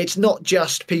 So it's not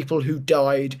just people who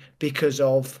died because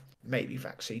of maybe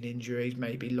vaccine injuries,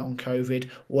 maybe long COVID,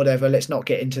 whatever. Let's not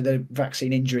get into the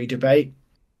vaccine injury debate.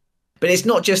 But it's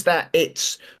not just that,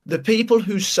 it's the people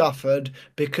who suffered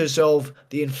because of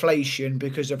the inflation,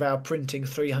 because of our printing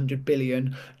 300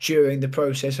 billion during the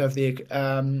process of the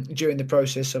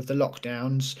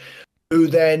lockdowns, who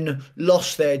then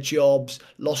lost their jobs,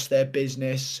 lost their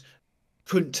business,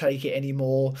 couldn't take it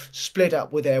anymore, split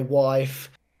up with their wife.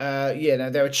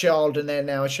 They're a child and they're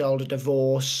now a child of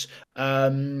divorce.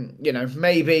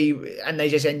 Maybe, and they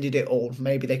just ended it all.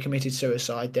 Maybe they committed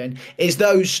suicide then. It's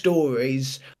those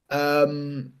stories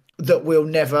that we'll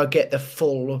never get their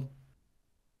full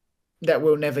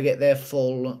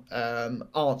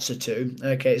answer to.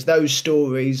 Okay, it's those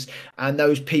stories and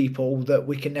those people that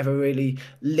we can never really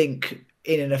link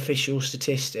in an official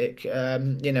statistic,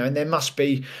 and there must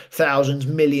be thousands,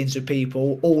 millions of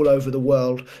people all over the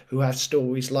world who have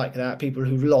stories like that, people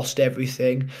who've lost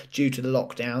everything due to the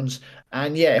lockdowns.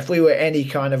 And yeah, if we were any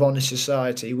kind of honest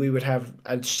society, we would have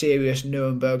a serious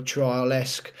Nuremberg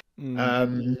trial-esque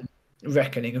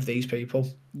reckoning of these people.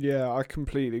 Yeah, I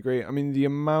completely agree. I mean, the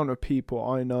amount of people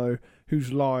I know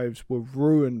whose lives were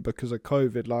ruined because of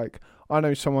COVID, like I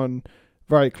know someone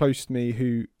very close to me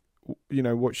who,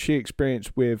 what she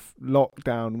experienced with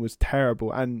lockdown was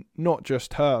terrible. And not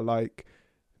just her, like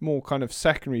more kind of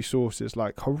secondary sources,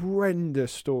 like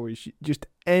horrendous stories, just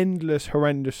endless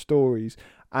horrendous stories.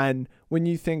 And when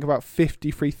you think about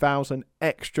 53,000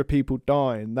 extra people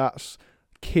dying, that's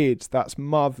kids, that's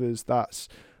mothers, that's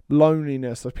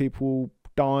loneliness, that's people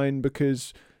dying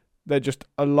because they're just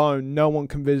alone, no one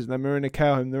can visit them, they're in a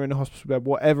care home, they're in a hospital bed,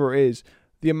 whatever it is.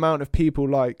 The amount of people,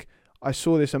 like I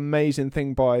saw this amazing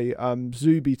thing by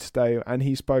Zuby today, and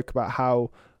he spoke about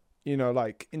how,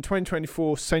 like in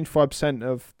 2024, 75%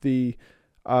 of the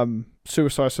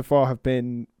suicides so far have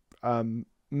been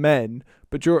men,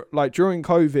 but during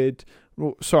COVID,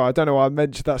 sorry, I don't know why I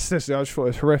mentioned that statistic, I just thought it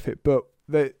was horrific, but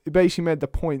it basically made the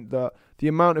point that the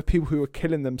amount of people who are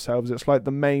killing themselves, it's like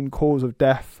the main cause of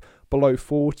death below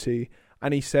 40,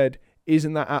 and he said,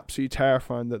 isn't that absolutely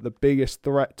terrifying that the biggest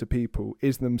threat to people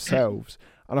is themselves?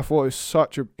 And I thought it was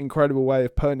such an incredible way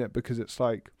of putting it, because it's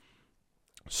like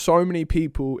so many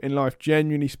people in life,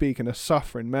 genuinely speaking, are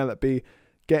suffering, may it be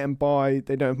getting by,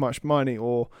 they don't have much money,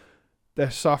 or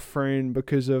they're suffering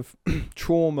because of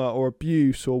trauma or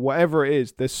abuse or whatever it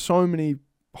is. There's so many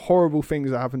horrible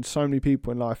things that happen to so many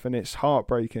people in life, and it's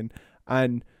heartbreaking.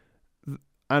 And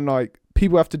like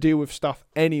people have to deal with stuff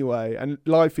anyway, and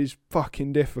life is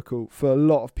fucking difficult for a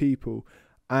lot of people.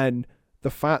 And the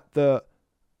fact that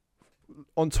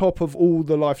on top of all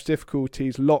the life's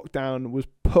difficulties, lockdown was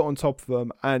put on top of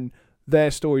them, and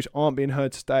their stories aren't being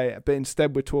heard today, but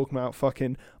instead we're talking about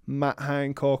fucking Matt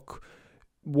Hancock,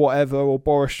 whatever, or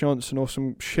Boris Johnson or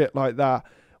some shit like that,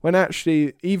 when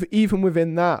actually even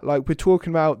within that, like we're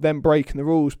talking about them breaking the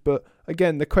rules. But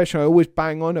again, the question I always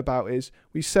bang on about is,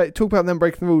 talk about them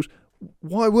breaking the rules,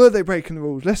 why were they breaking the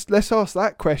rules? Let's ask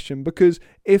that question, because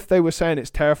if they were saying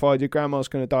it's terrified your grandma's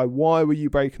going to die, why were you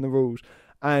breaking the rules?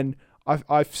 And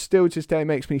I've still to this day, it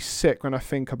makes me sick when I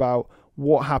think about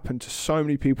what happened to so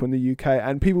many people in the UK.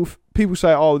 And people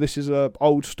say, oh, this is a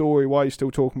old story, why are you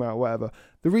still talking about it, whatever.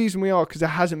 The reason we are, because there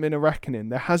hasn't been a reckoning,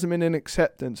 there hasn't been an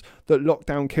acceptance that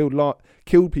lockdown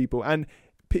killed people. And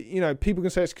people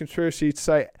can say it's a conspiracy to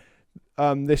say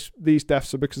these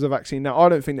deaths are because of the vaccine. Now, I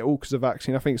don't think they're all because of the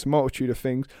vaccine. I think it's a multitude of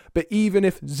things. But even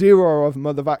if zero of them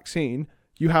are the vaccine,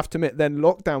 you have to admit then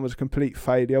lockdown was a complete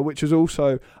failure, which is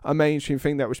also a mainstream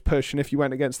thing that was pushed. And if you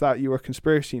went against that, you were a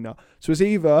conspiracy nut. So it's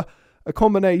either a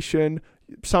combination.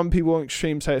 Some people on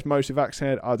extreme say it's mostly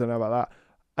vaccinated. I don't know about that.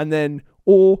 And then,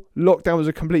 or lockdown was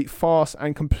a complete farce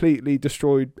and completely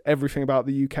destroyed everything about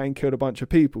the UK and killed a bunch of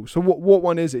people. So what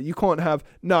one is it? You can't have,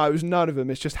 no, it was none of them.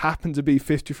 It's just happened to be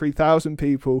 53,000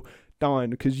 people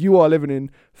dying, because you are living in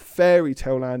fairy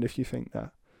tale land if you think that.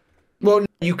 Well,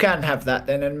 you can have that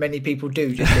then, and many people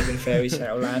do just live in fairy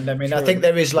tale land. I mean, true. I think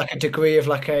there is like a degree of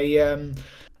like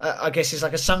I guess it's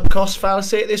like a sunk cost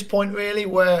fallacy at this point, really,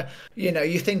 where,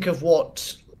 you think of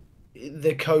what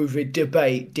the COVID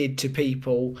debate did to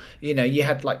people. You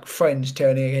had like friends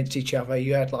turning against each other.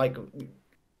 You had like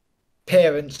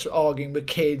parents arguing with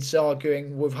kids,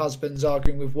 arguing with husbands,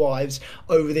 arguing with wives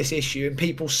over this issue, and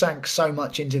people sank so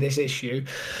much into this issue.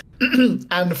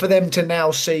 And for them to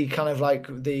now see kind of like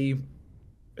the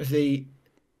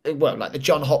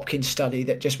John Hopkins study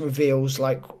that just reveals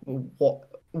like what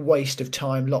waste of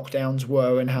time lockdowns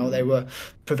were and how they were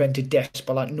prevented deaths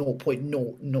by like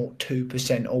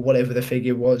 0.002% or whatever the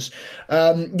figure was.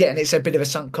 Yeah, and it's a bit of a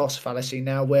sunk cost fallacy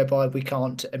now, whereby we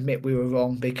can't admit we were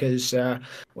wrong because,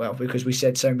 well, because we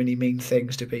said so many mean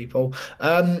things to people.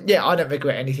 Yeah, I don't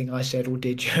regret anything I said or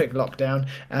did during lockdown,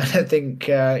 and I think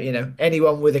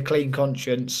anyone with a clean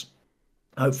conscience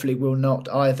hopefully will not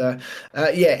either.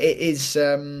 Yeah, it is.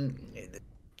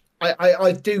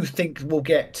 I do think we'll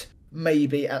get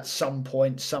maybe at some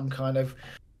point some kind of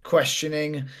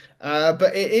questioning,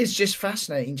 but it is just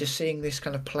fascinating just seeing this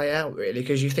kind of play out, really,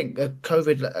 because you think the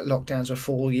COVID lockdowns were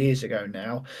 4 years ago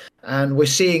now, and we're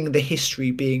seeing the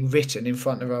history being written in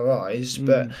front of our eyes,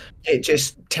 but Mm. it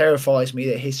just terrifies me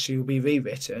that history will be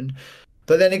rewritten.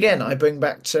 But then again, I bring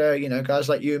back to, guys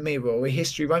like you and me, Rory,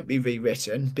 history won't be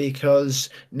rewritten because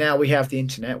now we have the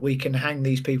internet. We can hang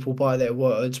these people by their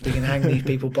words. We can hang these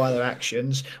people by their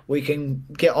actions. We can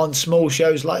get on small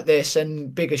shows like this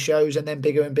and bigger shows and then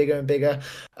bigger and bigger and bigger,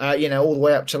 all the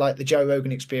way up to like the Joe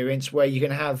Rogan experience where you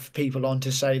can have people on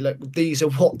to say, look, these are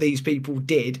what these people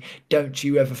did. Don't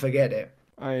you ever forget it.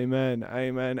 Amen.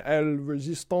 Amen. El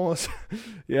resistance.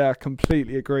 Yeah, I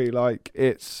completely agree. Like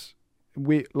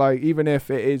we like even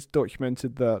if it is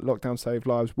documented that lockdown saved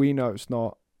lives, we know it's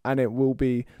not, and there'll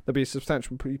be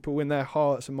substantial people in their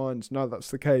hearts and minds know that's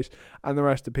the case, and the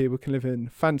rest of people can live in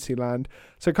fancy land.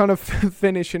 So kind of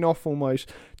finishing off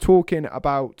almost talking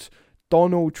about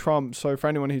Donald Trump. So for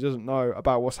anyone who doesn't know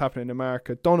about what's happening in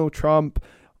America, Donald Trump,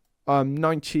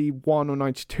 91 or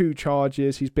 92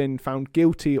 charges. He's been found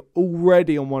guilty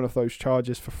already on one of those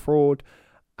charges for fraud,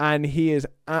 and he is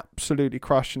absolutely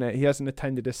crushing it. He hasn't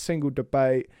attended a single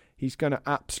debate. He's going to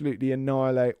absolutely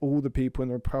annihilate all the people in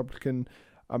the Republican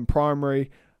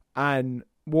primary. And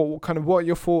what are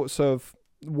your thoughts of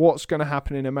what's going to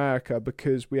happen in America,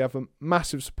 because we have a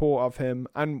massive support of him,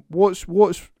 and what's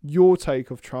your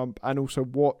take of Trump, and also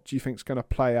what do you think is going to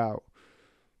play out?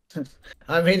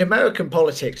 I mean, American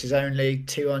politics is only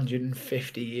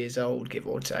 250 years old, give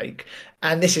or take.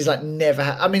 And this is like never,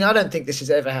 I mean, I don't think this has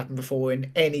ever happened before in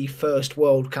any first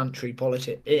world country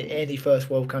any first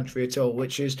world country at all,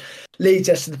 which is leads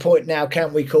us to the point now,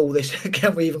 can we call this,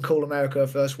 can we even call America a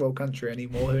first world country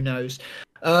anymore? Who knows?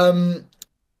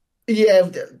 Yeah,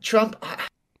 Trump,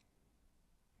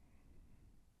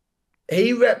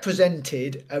 he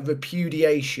represented a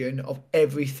repudiation of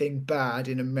everything bad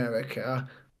in America,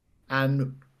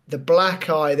 and the black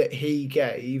eye that he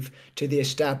gave to the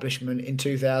establishment in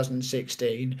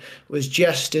 2016 was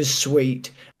just as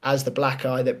sweet as the black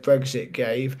eye that Brexit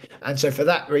gave. And so, for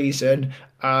that reason,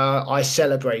 I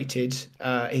celebrated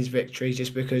his victory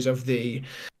just because of the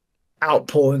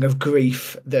outpouring of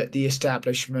grief that the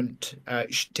establishment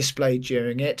displayed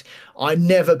during it. I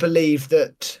never believed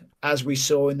that, as we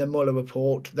saw in the Mueller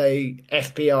report, the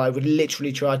FBI would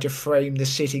literally try to frame the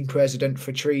sitting president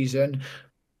for treason,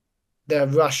 the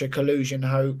Russia collusion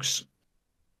hoax.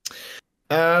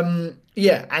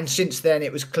 Yeah, and since then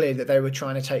it was clear that they were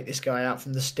trying to take this guy out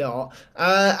from the start.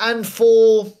 And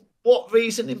for what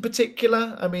reason in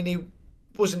particular? I mean, he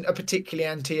wasn't a particularly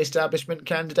anti-establishment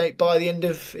candidate by the end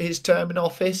of his term in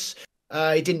office.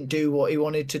 He didn't do what he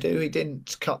wanted to do. He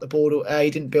didn't cut the border. He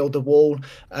didn't build the wall.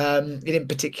 He didn't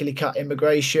particularly cut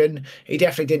immigration. He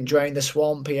definitely didn't drain the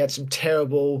swamp. He had some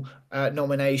terrible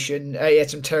nomination. He had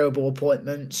some terrible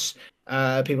appointments.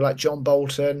 People like John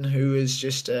Bolton, who is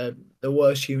just the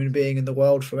worst human being in the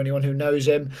world for anyone who knows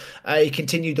him. He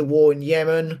continued the war in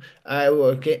Yemen.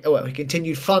 He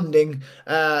continued funding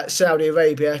Saudi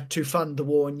Arabia to fund the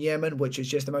war in Yemen, which is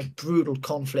just the most brutal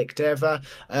conflict ever.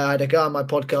 I had a guy on my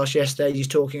podcast yesterday, he's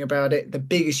talking about it, the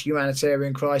biggest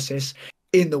humanitarian crisis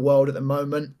in the world at the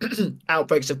moment.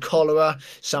 Outbreaks of cholera,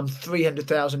 some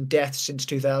 300,000 deaths since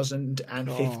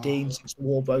 2015, since the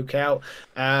war broke out.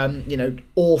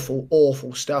 Awful,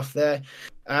 awful stuff there.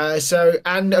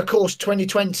 And of course,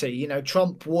 2020,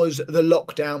 Trump was the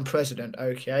lockdown president,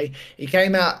 okay? He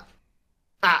came out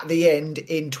at the end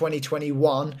in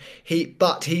 2021,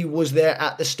 but he was there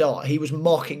at the start. He was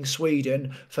mocking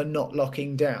Sweden for not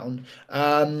locking down.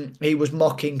 He was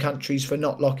mocking countries for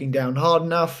not locking down hard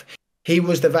enough. He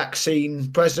was the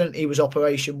vaccine president. He was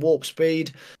Operation Warp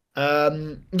Speed.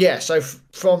 So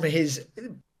from his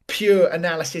pure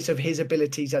analysis of his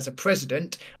abilities as a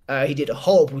president, he did a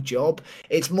horrible job.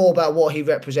 It's more about what he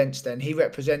represents then. He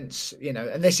represents,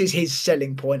 and this is his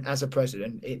selling point as a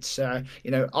president. It's, they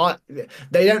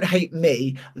don't hate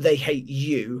me, they hate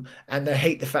you, and they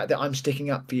hate the fact that I'm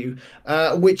sticking up for you,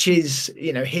 which is,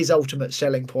 his ultimate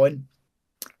selling point.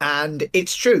 And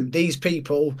it's true. These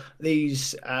people, what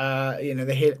did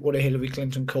Hillary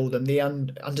Clinton call them? The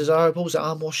undesirables, the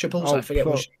unwashables. Oh, I forget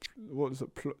what. what was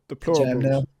it? The term Deplorables.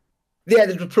 now. Yeah,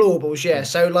 the deplorables. Yeah. Yeah.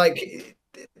 So like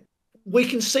we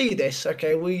can see this.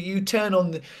 Okay, you turn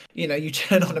on you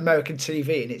turn on American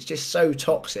TV and it's just so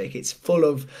toxic. It's full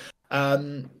of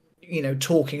um,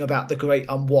 talking about the great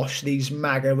unwashed, these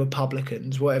MAGA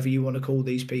Republicans, whatever you want to call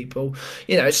these people.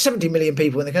 It's 70 million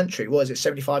people in the country. What is it?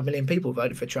 75 million people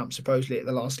voted for Trump supposedly at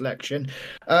the last election.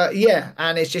 Yeah,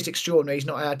 and it's just extraordinary. He's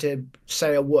not allowed to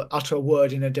say utter a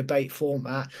word in a debate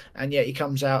format, and yet he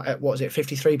comes out at what is it,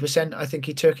 53%? I think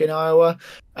he took in Iowa.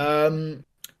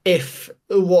 If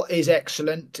what is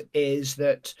excellent is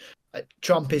that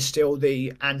Trump is still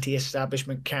the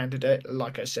anti-establishment candidate.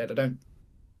 Like I said, I don't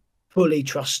fully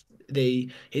trust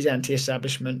his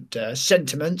anti-establishment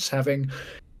sentiments, having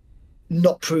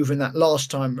not proven that last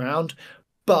time round.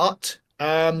 But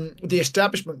the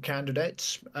establishment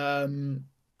candidates,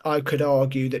 I could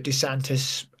argue that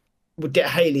DeSantis,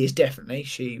 Haley is definitely,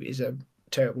 she is a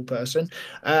terrible person,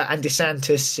 and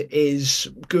DeSantis is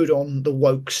good on the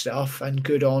woke stuff and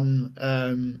good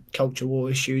on culture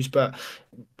war issues. But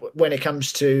when it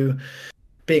comes to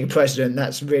being president,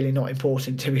 that's really not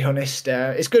important, to be honest.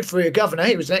 It's good for a governor.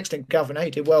 He was an excellent governor.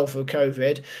 He did well for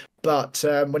COVID. But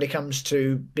when it comes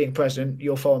to being president,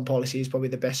 your foreign policy is probably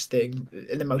the best thing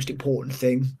and the most important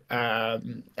thing.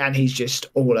 And he's just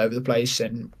all over the place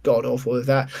and god awful with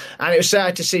that. And it was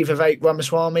sad to see Vivek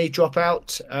Ramaswamy drop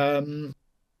out.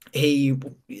 He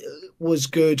was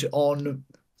good on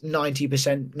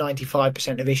 90%,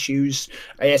 95% of issues.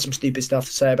 He had some stupid stuff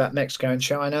to say about Mexico and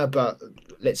China, but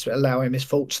let's allow him his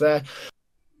faults there.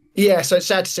 Yeah, so it's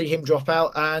sad to see him drop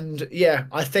out. And yeah,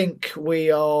 I think we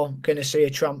are going to see a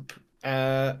Trump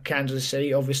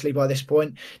candidacy, obviously, by this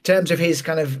point. In terms of his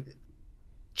kind of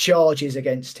charges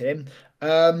against him,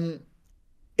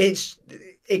 it's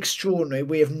extraordinary.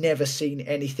 We have never seen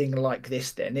anything like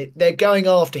this then. They're going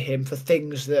after him for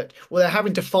things that, well, they're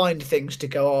having to find things to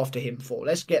go after him for.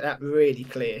 Let's get that really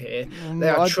clear here. They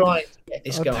are trying to get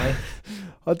this guy.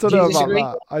 I don't know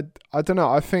about that. I don't know.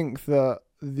 I think that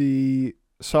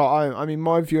I mean,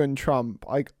 my view on Trump,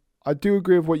 I do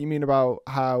agree with what you mean about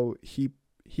how he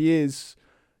is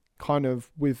kind of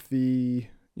with the,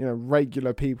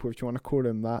 regular people, if you want to call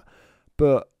him that,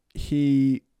 but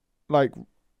he, like,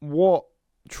 what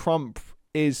Trump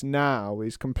is now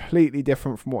is completely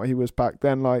different from what he was back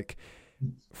then. Like,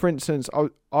 for instance,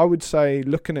 I would say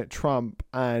looking at Trump,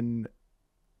 and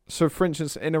so for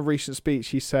instance, in a recent speech,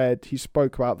 he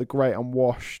spoke about the great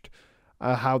unwashed,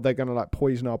 how they're going to like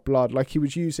poison our blood. Like, he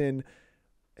was using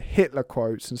Hitler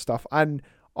quotes and stuff. And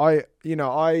I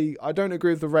don't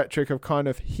agree with the rhetoric of kind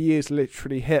of, he is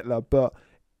literally Hitler, but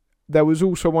there was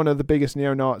also one of the biggest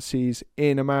neo-Nazis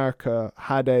in America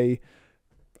had a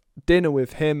dinner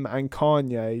with him and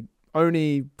Kanye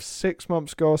only 6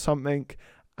 months ago or something,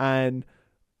 and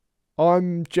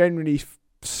I'm genuinely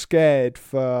scared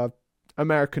for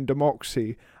American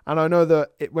democracy. And I know that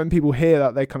when people hear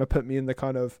that, they kind of put me in the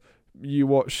kind of, you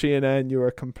watch CNN, you're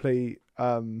a complete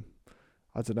I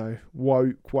don't know,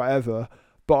 woke, whatever.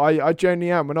 But I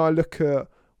genuinely am. When I look at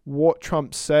what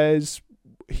Trump says,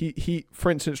 he for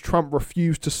instance, Trump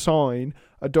refused to sign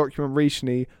a document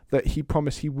recently that he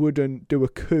promised he wouldn't do a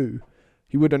coup.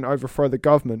 He wouldn't overthrow the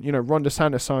government. Ron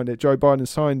DeSantis signed it, Joe Biden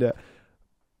signed it,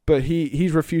 but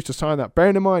he's refused to sign that.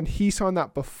 Bearing in mind, he signed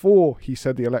that before he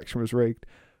said the election was rigged.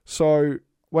 So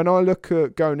when I look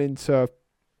at going into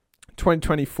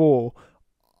 2024,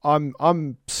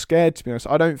 I'm scared, to be honest.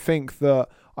 I don't think that,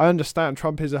 I understand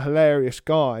Trump is a hilarious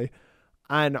guy,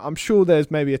 and I'm sure there's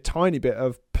maybe a tiny bit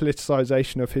of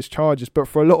politicization of his charges, but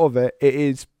for a lot of it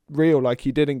is real. Like,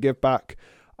 he didn't give back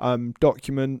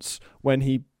documents when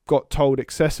he got told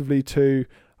excessively to.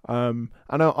 And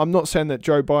I'm not saying that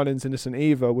Joe Biden's innocent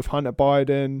either, with Hunter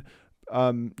Biden,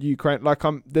 Ukraine. Like,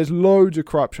 there's loads of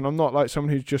corruption. I'm not like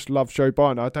someone who just loves Joe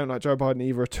Biden. I don't like Joe Biden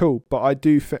either at all. But I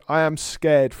do think I am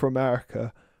scared for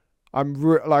America. I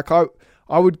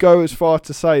would go as far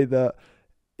to say that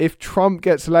if Trump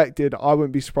gets elected, I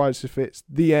wouldn't be surprised if it's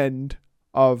the end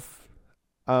of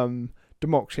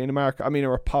democracy in America. I mean, a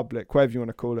republic, whatever you want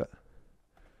to call it.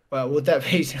 Well, would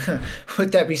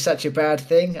that be such a bad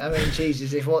thing? I mean,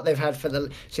 Jesus, if what they've had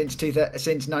since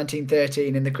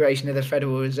 1913 and the creation of the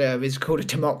Federal Reserve is called a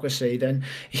democracy, then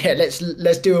yeah,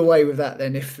 let's do away with that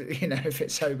then. If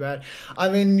it's so bad, I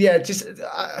mean, yeah, just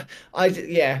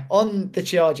on the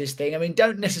charges thing. I mean,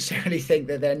 don't necessarily think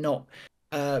that they're not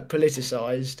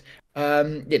politicized. I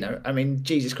mean,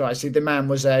 Jesus Christ, the man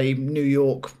was a New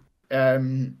York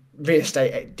real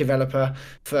estate developer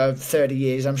for 30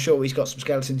 years. I'm sure he's got some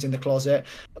skeletons in the closet,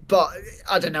 but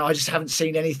I don't know. I just haven't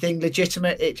seen anything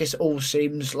legitimate. It just all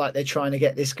seems like they're trying to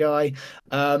get this guy.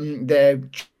 They're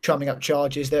trumping up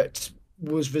charges that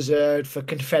was reserved for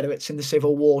Confederates in the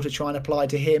Civil War to try and apply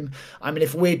to him. I mean,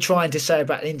 if we're trying to say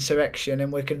about insurrection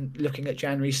and we're looking at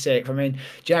January 6th, I mean,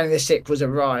 January the 6th was a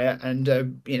riot, and a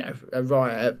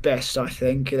riot at best. I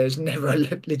think there's never a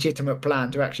legitimate plan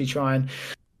to actually try and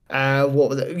what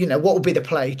would be the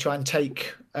play? Try and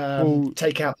take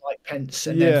out Mike Pence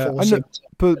and then force him.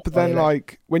 But then,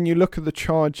 like, when you look at the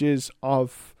charges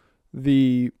of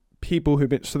the people who've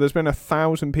been, so there's been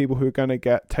 1,000 people who are going to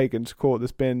get taken to court.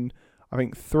 There's been, I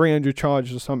think, 300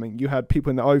 charges or something. You had people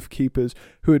in the Oath Keepers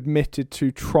who admitted to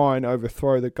try and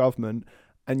overthrow the government,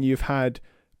 and you've had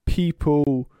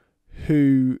people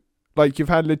who, like, you've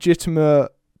had legitimate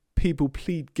people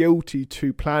plead guilty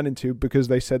to planning to because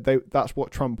they said that's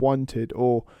what Trump wanted,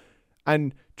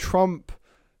 and Trump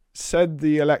said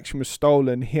the election was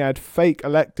stolen. He had fake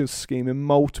elective scheme in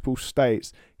multiple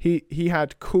states. He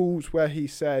had calls where he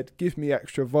said, "Give me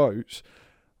extra votes."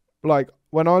 Like,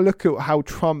 when I look at how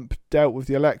Trump dealt with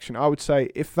the election, I would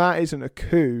say if that isn't a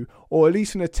coup, or at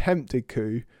least an attempted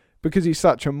coup, because he's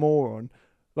such a moron,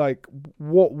 like,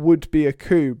 what would be a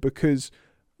coup? Because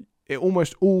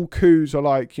almost all coups are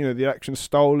like, the election's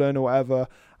stolen or whatever.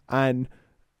 And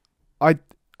I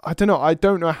don't know. I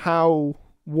don't know how,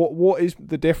 what is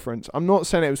the difference? I'm not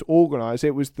saying it was organised.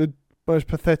 It was the most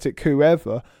pathetic coup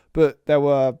ever, but there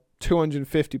were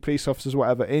 250 police officers,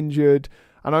 whatever, injured.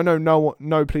 And I know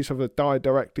no police officer died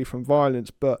directly from violence,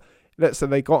 but let's say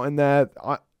they got in there,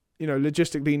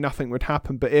 logistically nothing would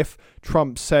happen. But if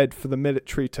Trump said for the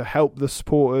military to help the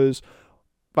supporters,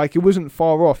 like, it wasn't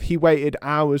far off. He waited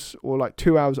hours or like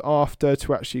 2 hours after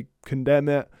to actually condemn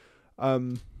it.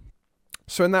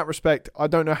 So in that respect, I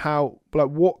don't know how, like,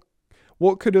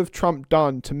 what could have Trump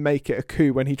done to make it a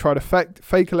coup when he tried a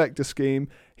fake elector scheme?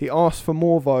 He asked for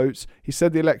more votes. He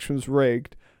said the election was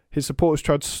rigged. His supporters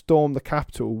tried to storm the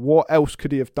Capitol. What else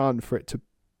could he have done for it to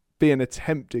be an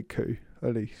attempted coup,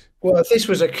 at least? Well, if this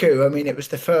was a coup, I mean, it was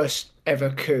the first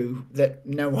ever coup that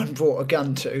no one brought a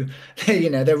gun to.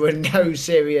 There were no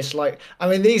serious,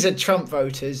 these are Trump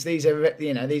voters. These are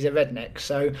rednecks.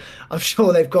 So I'm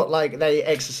sure they've got, they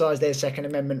exercise their Second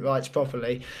Amendment rights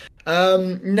properly.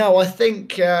 No, I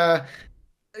think, yeah.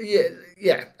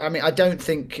 I mean, I don't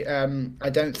think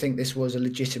this was a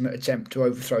legitimate attempt to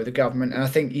overthrow the government, and I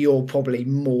think you're probably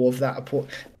more of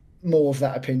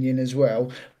that opinion as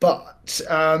well. But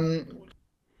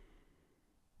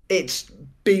it's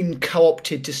been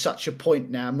co-opted to such a point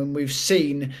now. I mean, we've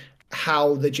seen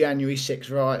how the January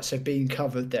 6th riots have been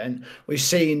covered. Then we've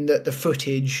seen that the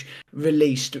footage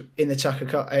released in Tucker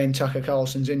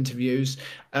Carlson's interviews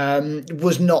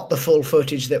was not the full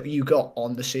footage that you got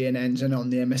on the CNNs and on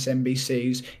the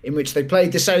MSNBCs, in which they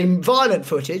played the same violent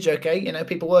footage. Okay,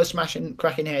 people were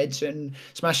cracking heads and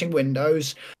smashing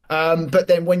windows, but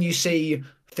then when you see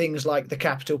things like the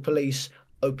Capitol Police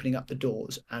opening up the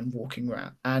doors and walking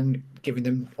around and giving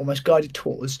them almost guided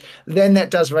tours, then that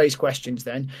does raise questions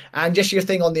then. And just your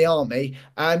thing on the army,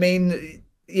 I mean,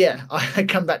 yeah, I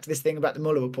come back to this thing about the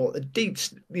Mueller report.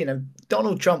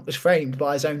 Donald Trump was framed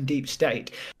by his own deep state.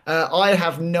 I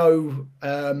have no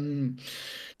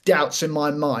doubts in my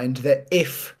mind that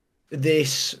if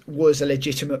this was a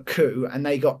legitimate coup and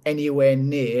they got anywhere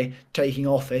near taking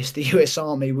office, the US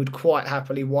Army would quite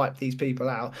happily wipe these people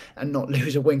out and not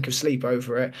lose a wink of sleep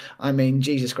over it. I mean,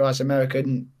 Jesus Christ,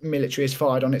 American military has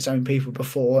fired on its own people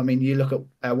before. I mean, you look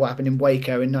at what happened in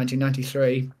Waco in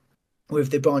 1993 with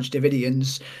the Branch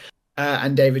Davidians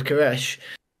and David Koresh.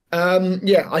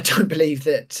 I don't believe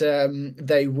that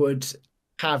they would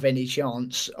have any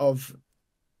chance of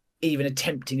even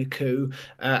attempting a coup,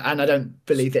 and I don't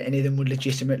believe that any of them would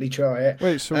legitimately try it.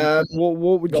 Wait, so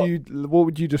what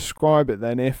would you describe it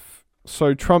then? If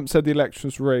so, Trump said the election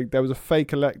was rigged. There was a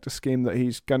fake elector scheme that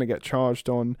he's going to get charged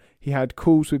on. He had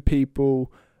calls with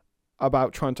people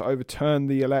about trying to overturn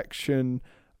the election.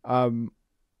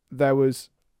 There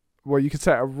was, well, you could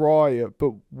say a riot,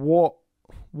 but what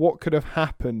could have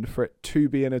happened for it to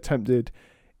be an attempted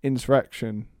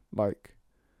insurrection?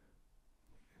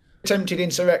 Attempted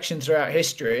insurrection throughout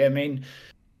history. I mean,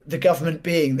 the government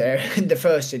being there in the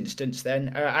first instance, then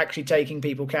actually taking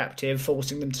people captive,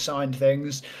 forcing them to sign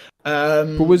things.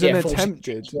 But was it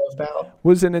attempted?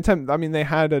 Was it an attempt? I mean, they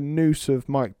had a noose of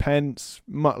Mike Pence.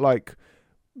 Like,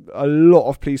 a lot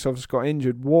of police officers got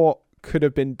injured. What could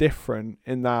have been different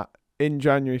in that in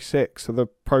January 6th of the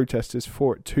protesters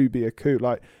for it to be a coup?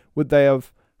 Like, would they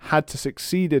have had to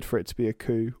succeeded for it to be a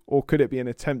coup, or could it be an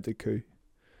attempted coup?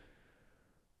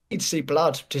 need to see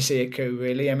blood to see a coup,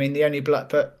 really. I mean, the only blood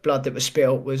that was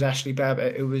spilt was Ashley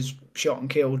Babbitt, who was shot and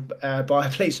killed by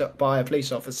a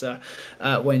police officer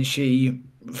when she,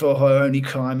 for her only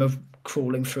crime of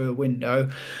crawling through a window.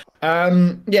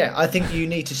 Yeah, I think you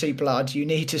need to see blood. You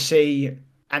need to see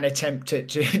an attempt to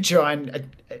try and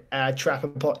entrap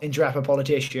a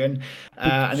politician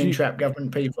and entrap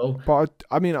government people. But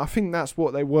I mean, I think that's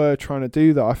what they were trying to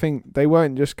do. Though I think they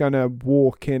weren't just gonna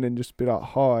walk in and just be like,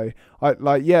 "Hi."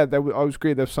 Yeah, I was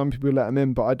agree. There's some people who let them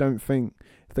in, but I don't think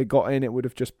if they got in, it would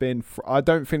have just been. I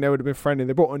don't think they would have been friendly.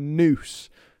 They brought a noose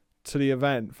to the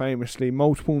event, famously,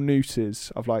 multiple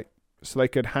nooses of so they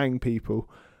could hang people.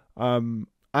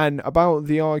 And about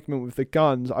the argument with the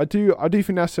guns, I do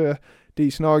think that's a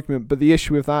decent argument. But the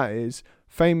issue with that is,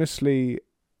 famously,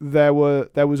 there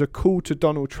was a call to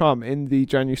Donald Trump in the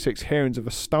January 6th hearings of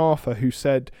a staffer who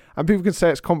said, and people can say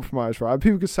it's compromise, right?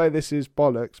 People can say this is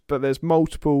bollocks, but there's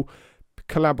multiple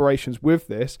collaborations with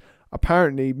this.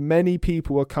 Apparently, many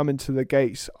people are coming to the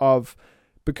gates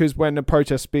because when the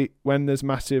protests when there's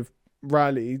massive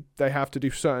rally, they have to do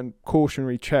certain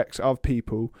cautionary checks of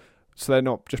people, so they're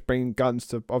not just bringing guns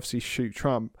to obviously shoot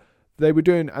Trump. They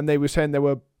were saying there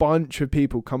were a bunch of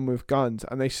people coming with guns,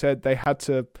 and they said they had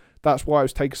to. That's why it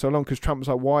was taking so long, because Trump was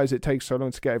like, "Why is it taking so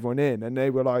long to get everyone in?" And they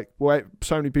were like, "Well,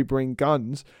 so many people bring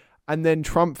guns." And then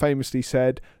Trump famously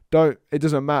said, It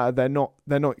doesn't matter. They're not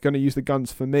going to use the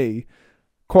guns for me,"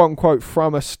 quote unquote,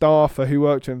 from a staffer who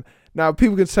worked with him. Now,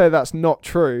 people can say that's not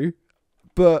true,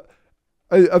 but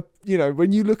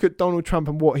when you look at Donald Trump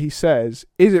and what he says,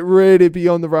 is it really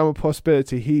beyond the realm of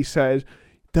possibility? He said,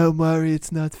 "Don't worry,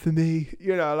 it's not for me."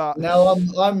 No,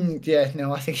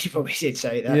 I think he probably did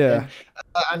say that. Yeah.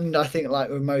 And I think, like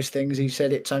with most things, he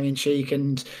said it tongue in cheek,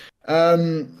 and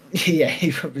yeah,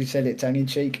 he probably said it tongue in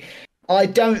cheek. I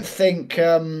don't think.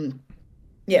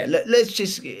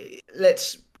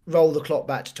 Let's roll the clock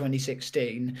back to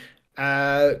 2016.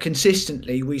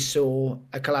 Consistently, we saw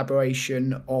a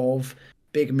collaboration of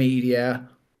big media,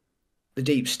 the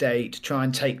deep state, to try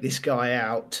and take this guy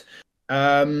out.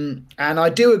 And I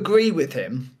do agree with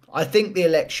him. I think the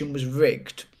election was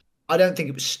rigged. I don't think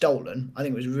it was stolen. I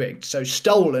think it was rigged. So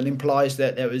stolen implies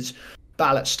that there was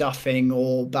ballot stuffing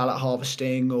or ballot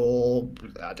harvesting or,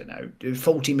 I don't know,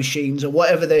 faulty machines or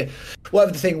whatever the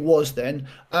thing was then.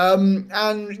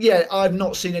 And yeah, I've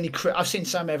not seen I've seen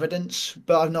some evidence,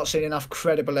 but I've not seen enough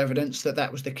credible evidence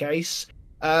that was the case.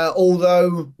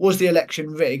 Although, was the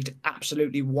election rigged?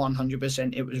 Absolutely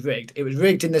 100% it was rigged. It was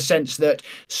rigged in the sense that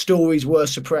stories were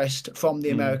suppressed from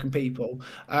the American people.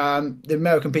 The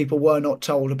American people were not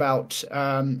told about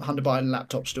Hunter Biden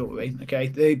laptop story. Okay,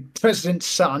 the president's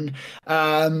son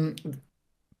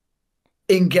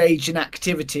engaged in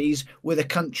activities with a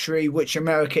country which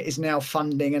America is now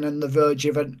funding and on the verge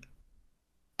of an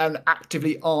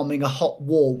actively arming a hot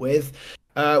war with.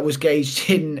 Was gauged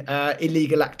in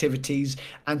illegal activities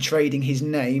and trading his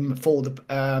name for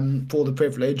the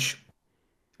privilege.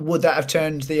 Would that have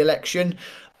turned the election?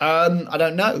 I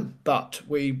don't know, but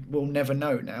we will never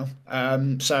know now.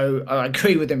 So I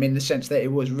agree with him in the sense that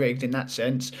it was rigged in that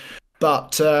sense.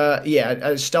 But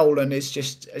stolen is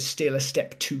just still a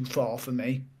step too far for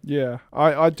me. Yeah,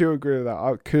 I do agree with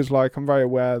that, because I'm very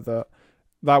aware that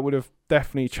would have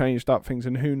definitely changed up things,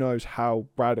 and who knows how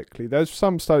radically. There's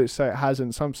some studies say it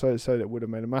hasn't, some studies say it would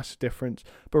have made a massive difference,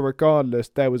 but regardless,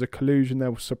 there was a collusion, there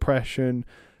was suppression,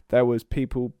 there was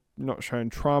people not showing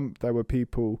Trump, there were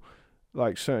people,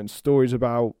 certain stories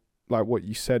about, what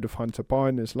you said of Hunter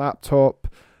Biden, his laptop,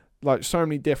 so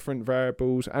many different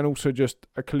variables, and also just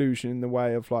a collusion in the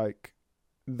way of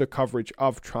the coverage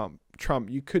of Trump.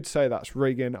 You could say that's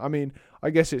rigging. I mean,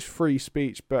 I guess it's free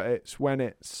speech, but it's when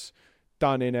it's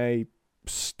done in a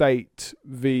state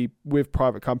with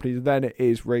private companies, then it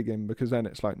is rigging, because then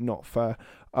it's not fair.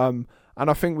 And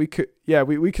I think we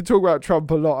could talk about Trump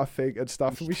a lot, I think, and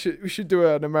stuff. We should do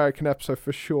an American episode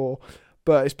for sure.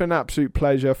 But it's been an absolute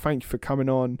pleasure. Thank you for coming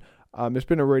on. It's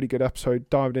been a really good episode,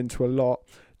 dived into a lot.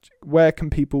 Where can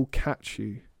people catch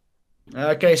you?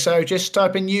 Okay, so just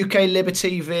type in UK Liber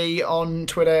TV on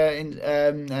Twitter and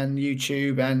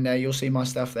YouTube, and you'll see my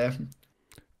stuff there.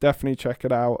 Definitely check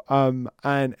it out.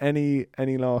 And any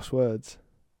last words?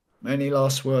 Any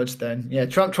last words then? Yeah,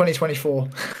 Trump 2024.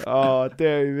 Oh,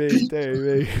 dear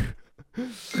me.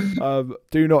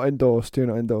 Do not endorse. Do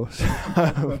not endorse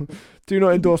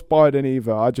Biden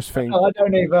either. I just think. I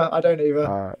don't either.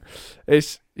 All right.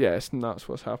 It's nuts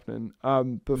what's happening.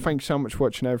 But thanks so much for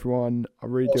watching, everyone. I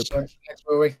really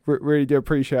really do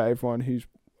appreciate everyone who's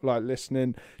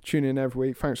listening, tuning in every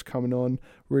week. Thanks for coming on.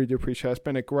 Really do appreciate it. It's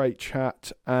been a great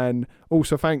chat, and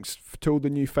also thanks to all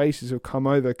the new faces who've come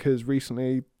over, because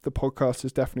recently the podcast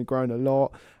has definitely grown a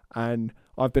lot, and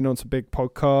I've been on some big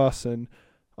podcasts, and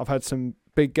I've had some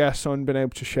big guests on, been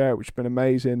able to share it, which has been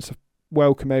amazing. So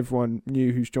welcome everyone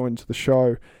new who's joined to the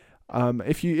show.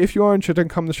 If you are interested in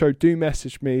coming to the show, do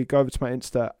message me. Go over to my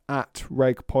Insta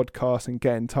 @RegPodcast and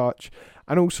get in touch.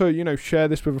 And also, share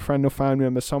this with a friend or family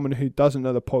member, someone who doesn't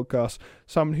know the podcast,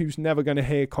 someone who's never going to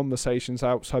hear conversations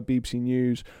outside BBC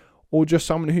News, or just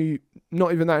someone who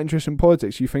not even that interested in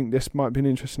politics. You think this might be an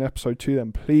interesting episode to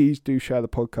them. Please do share the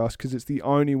podcast, because it's the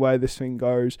only way this thing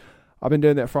goes. I've been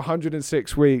doing it for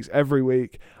 106 weeks every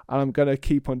week, and I'm going to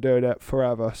keep on doing it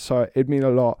forever. So it'd mean a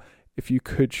lot if you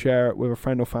could share it with a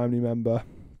friend or family member,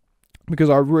 because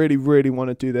I really, really want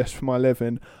to do this for my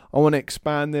living. I want to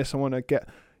expand this. I want to get,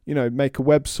 make a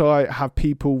website, have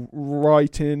people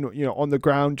writing, on the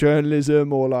ground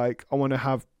journalism, or I want to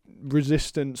have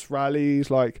resistance rallies.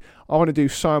 I want to do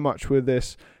so much with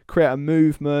this, create a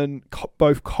movement,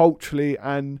 both culturally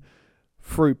and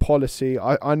through policy.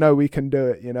 I know we can do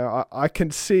it. I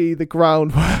can see the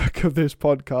groundwork of this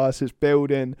podcast is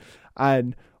building.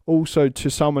 And also, to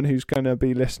someone who's going to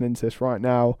be listening to this right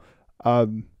now,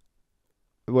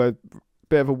 we're a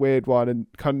bit of a weird one, and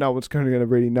kind of no one's going to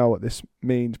really know what this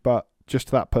means, but just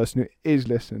to that person who is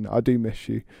listening, I do miss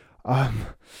you.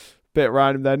 Bit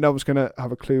random there, no one's going to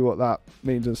have a clue what that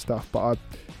means and stuff, but I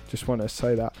just want to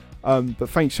say that. But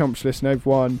thanks so much for listening,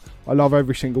 everyone. I love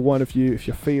every single one of you. If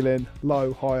you're feeling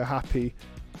low, high, or happy,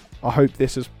 I hope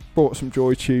this has brought some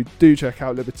joy to you. Do check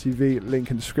out Liberty TV, link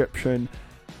in description.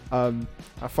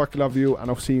 I fucking love you, and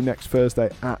I'll see you next Thursday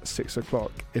at 6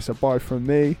 o'clock. It's a bye from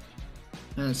me.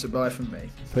 And it's a bye from me.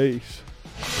 Peace.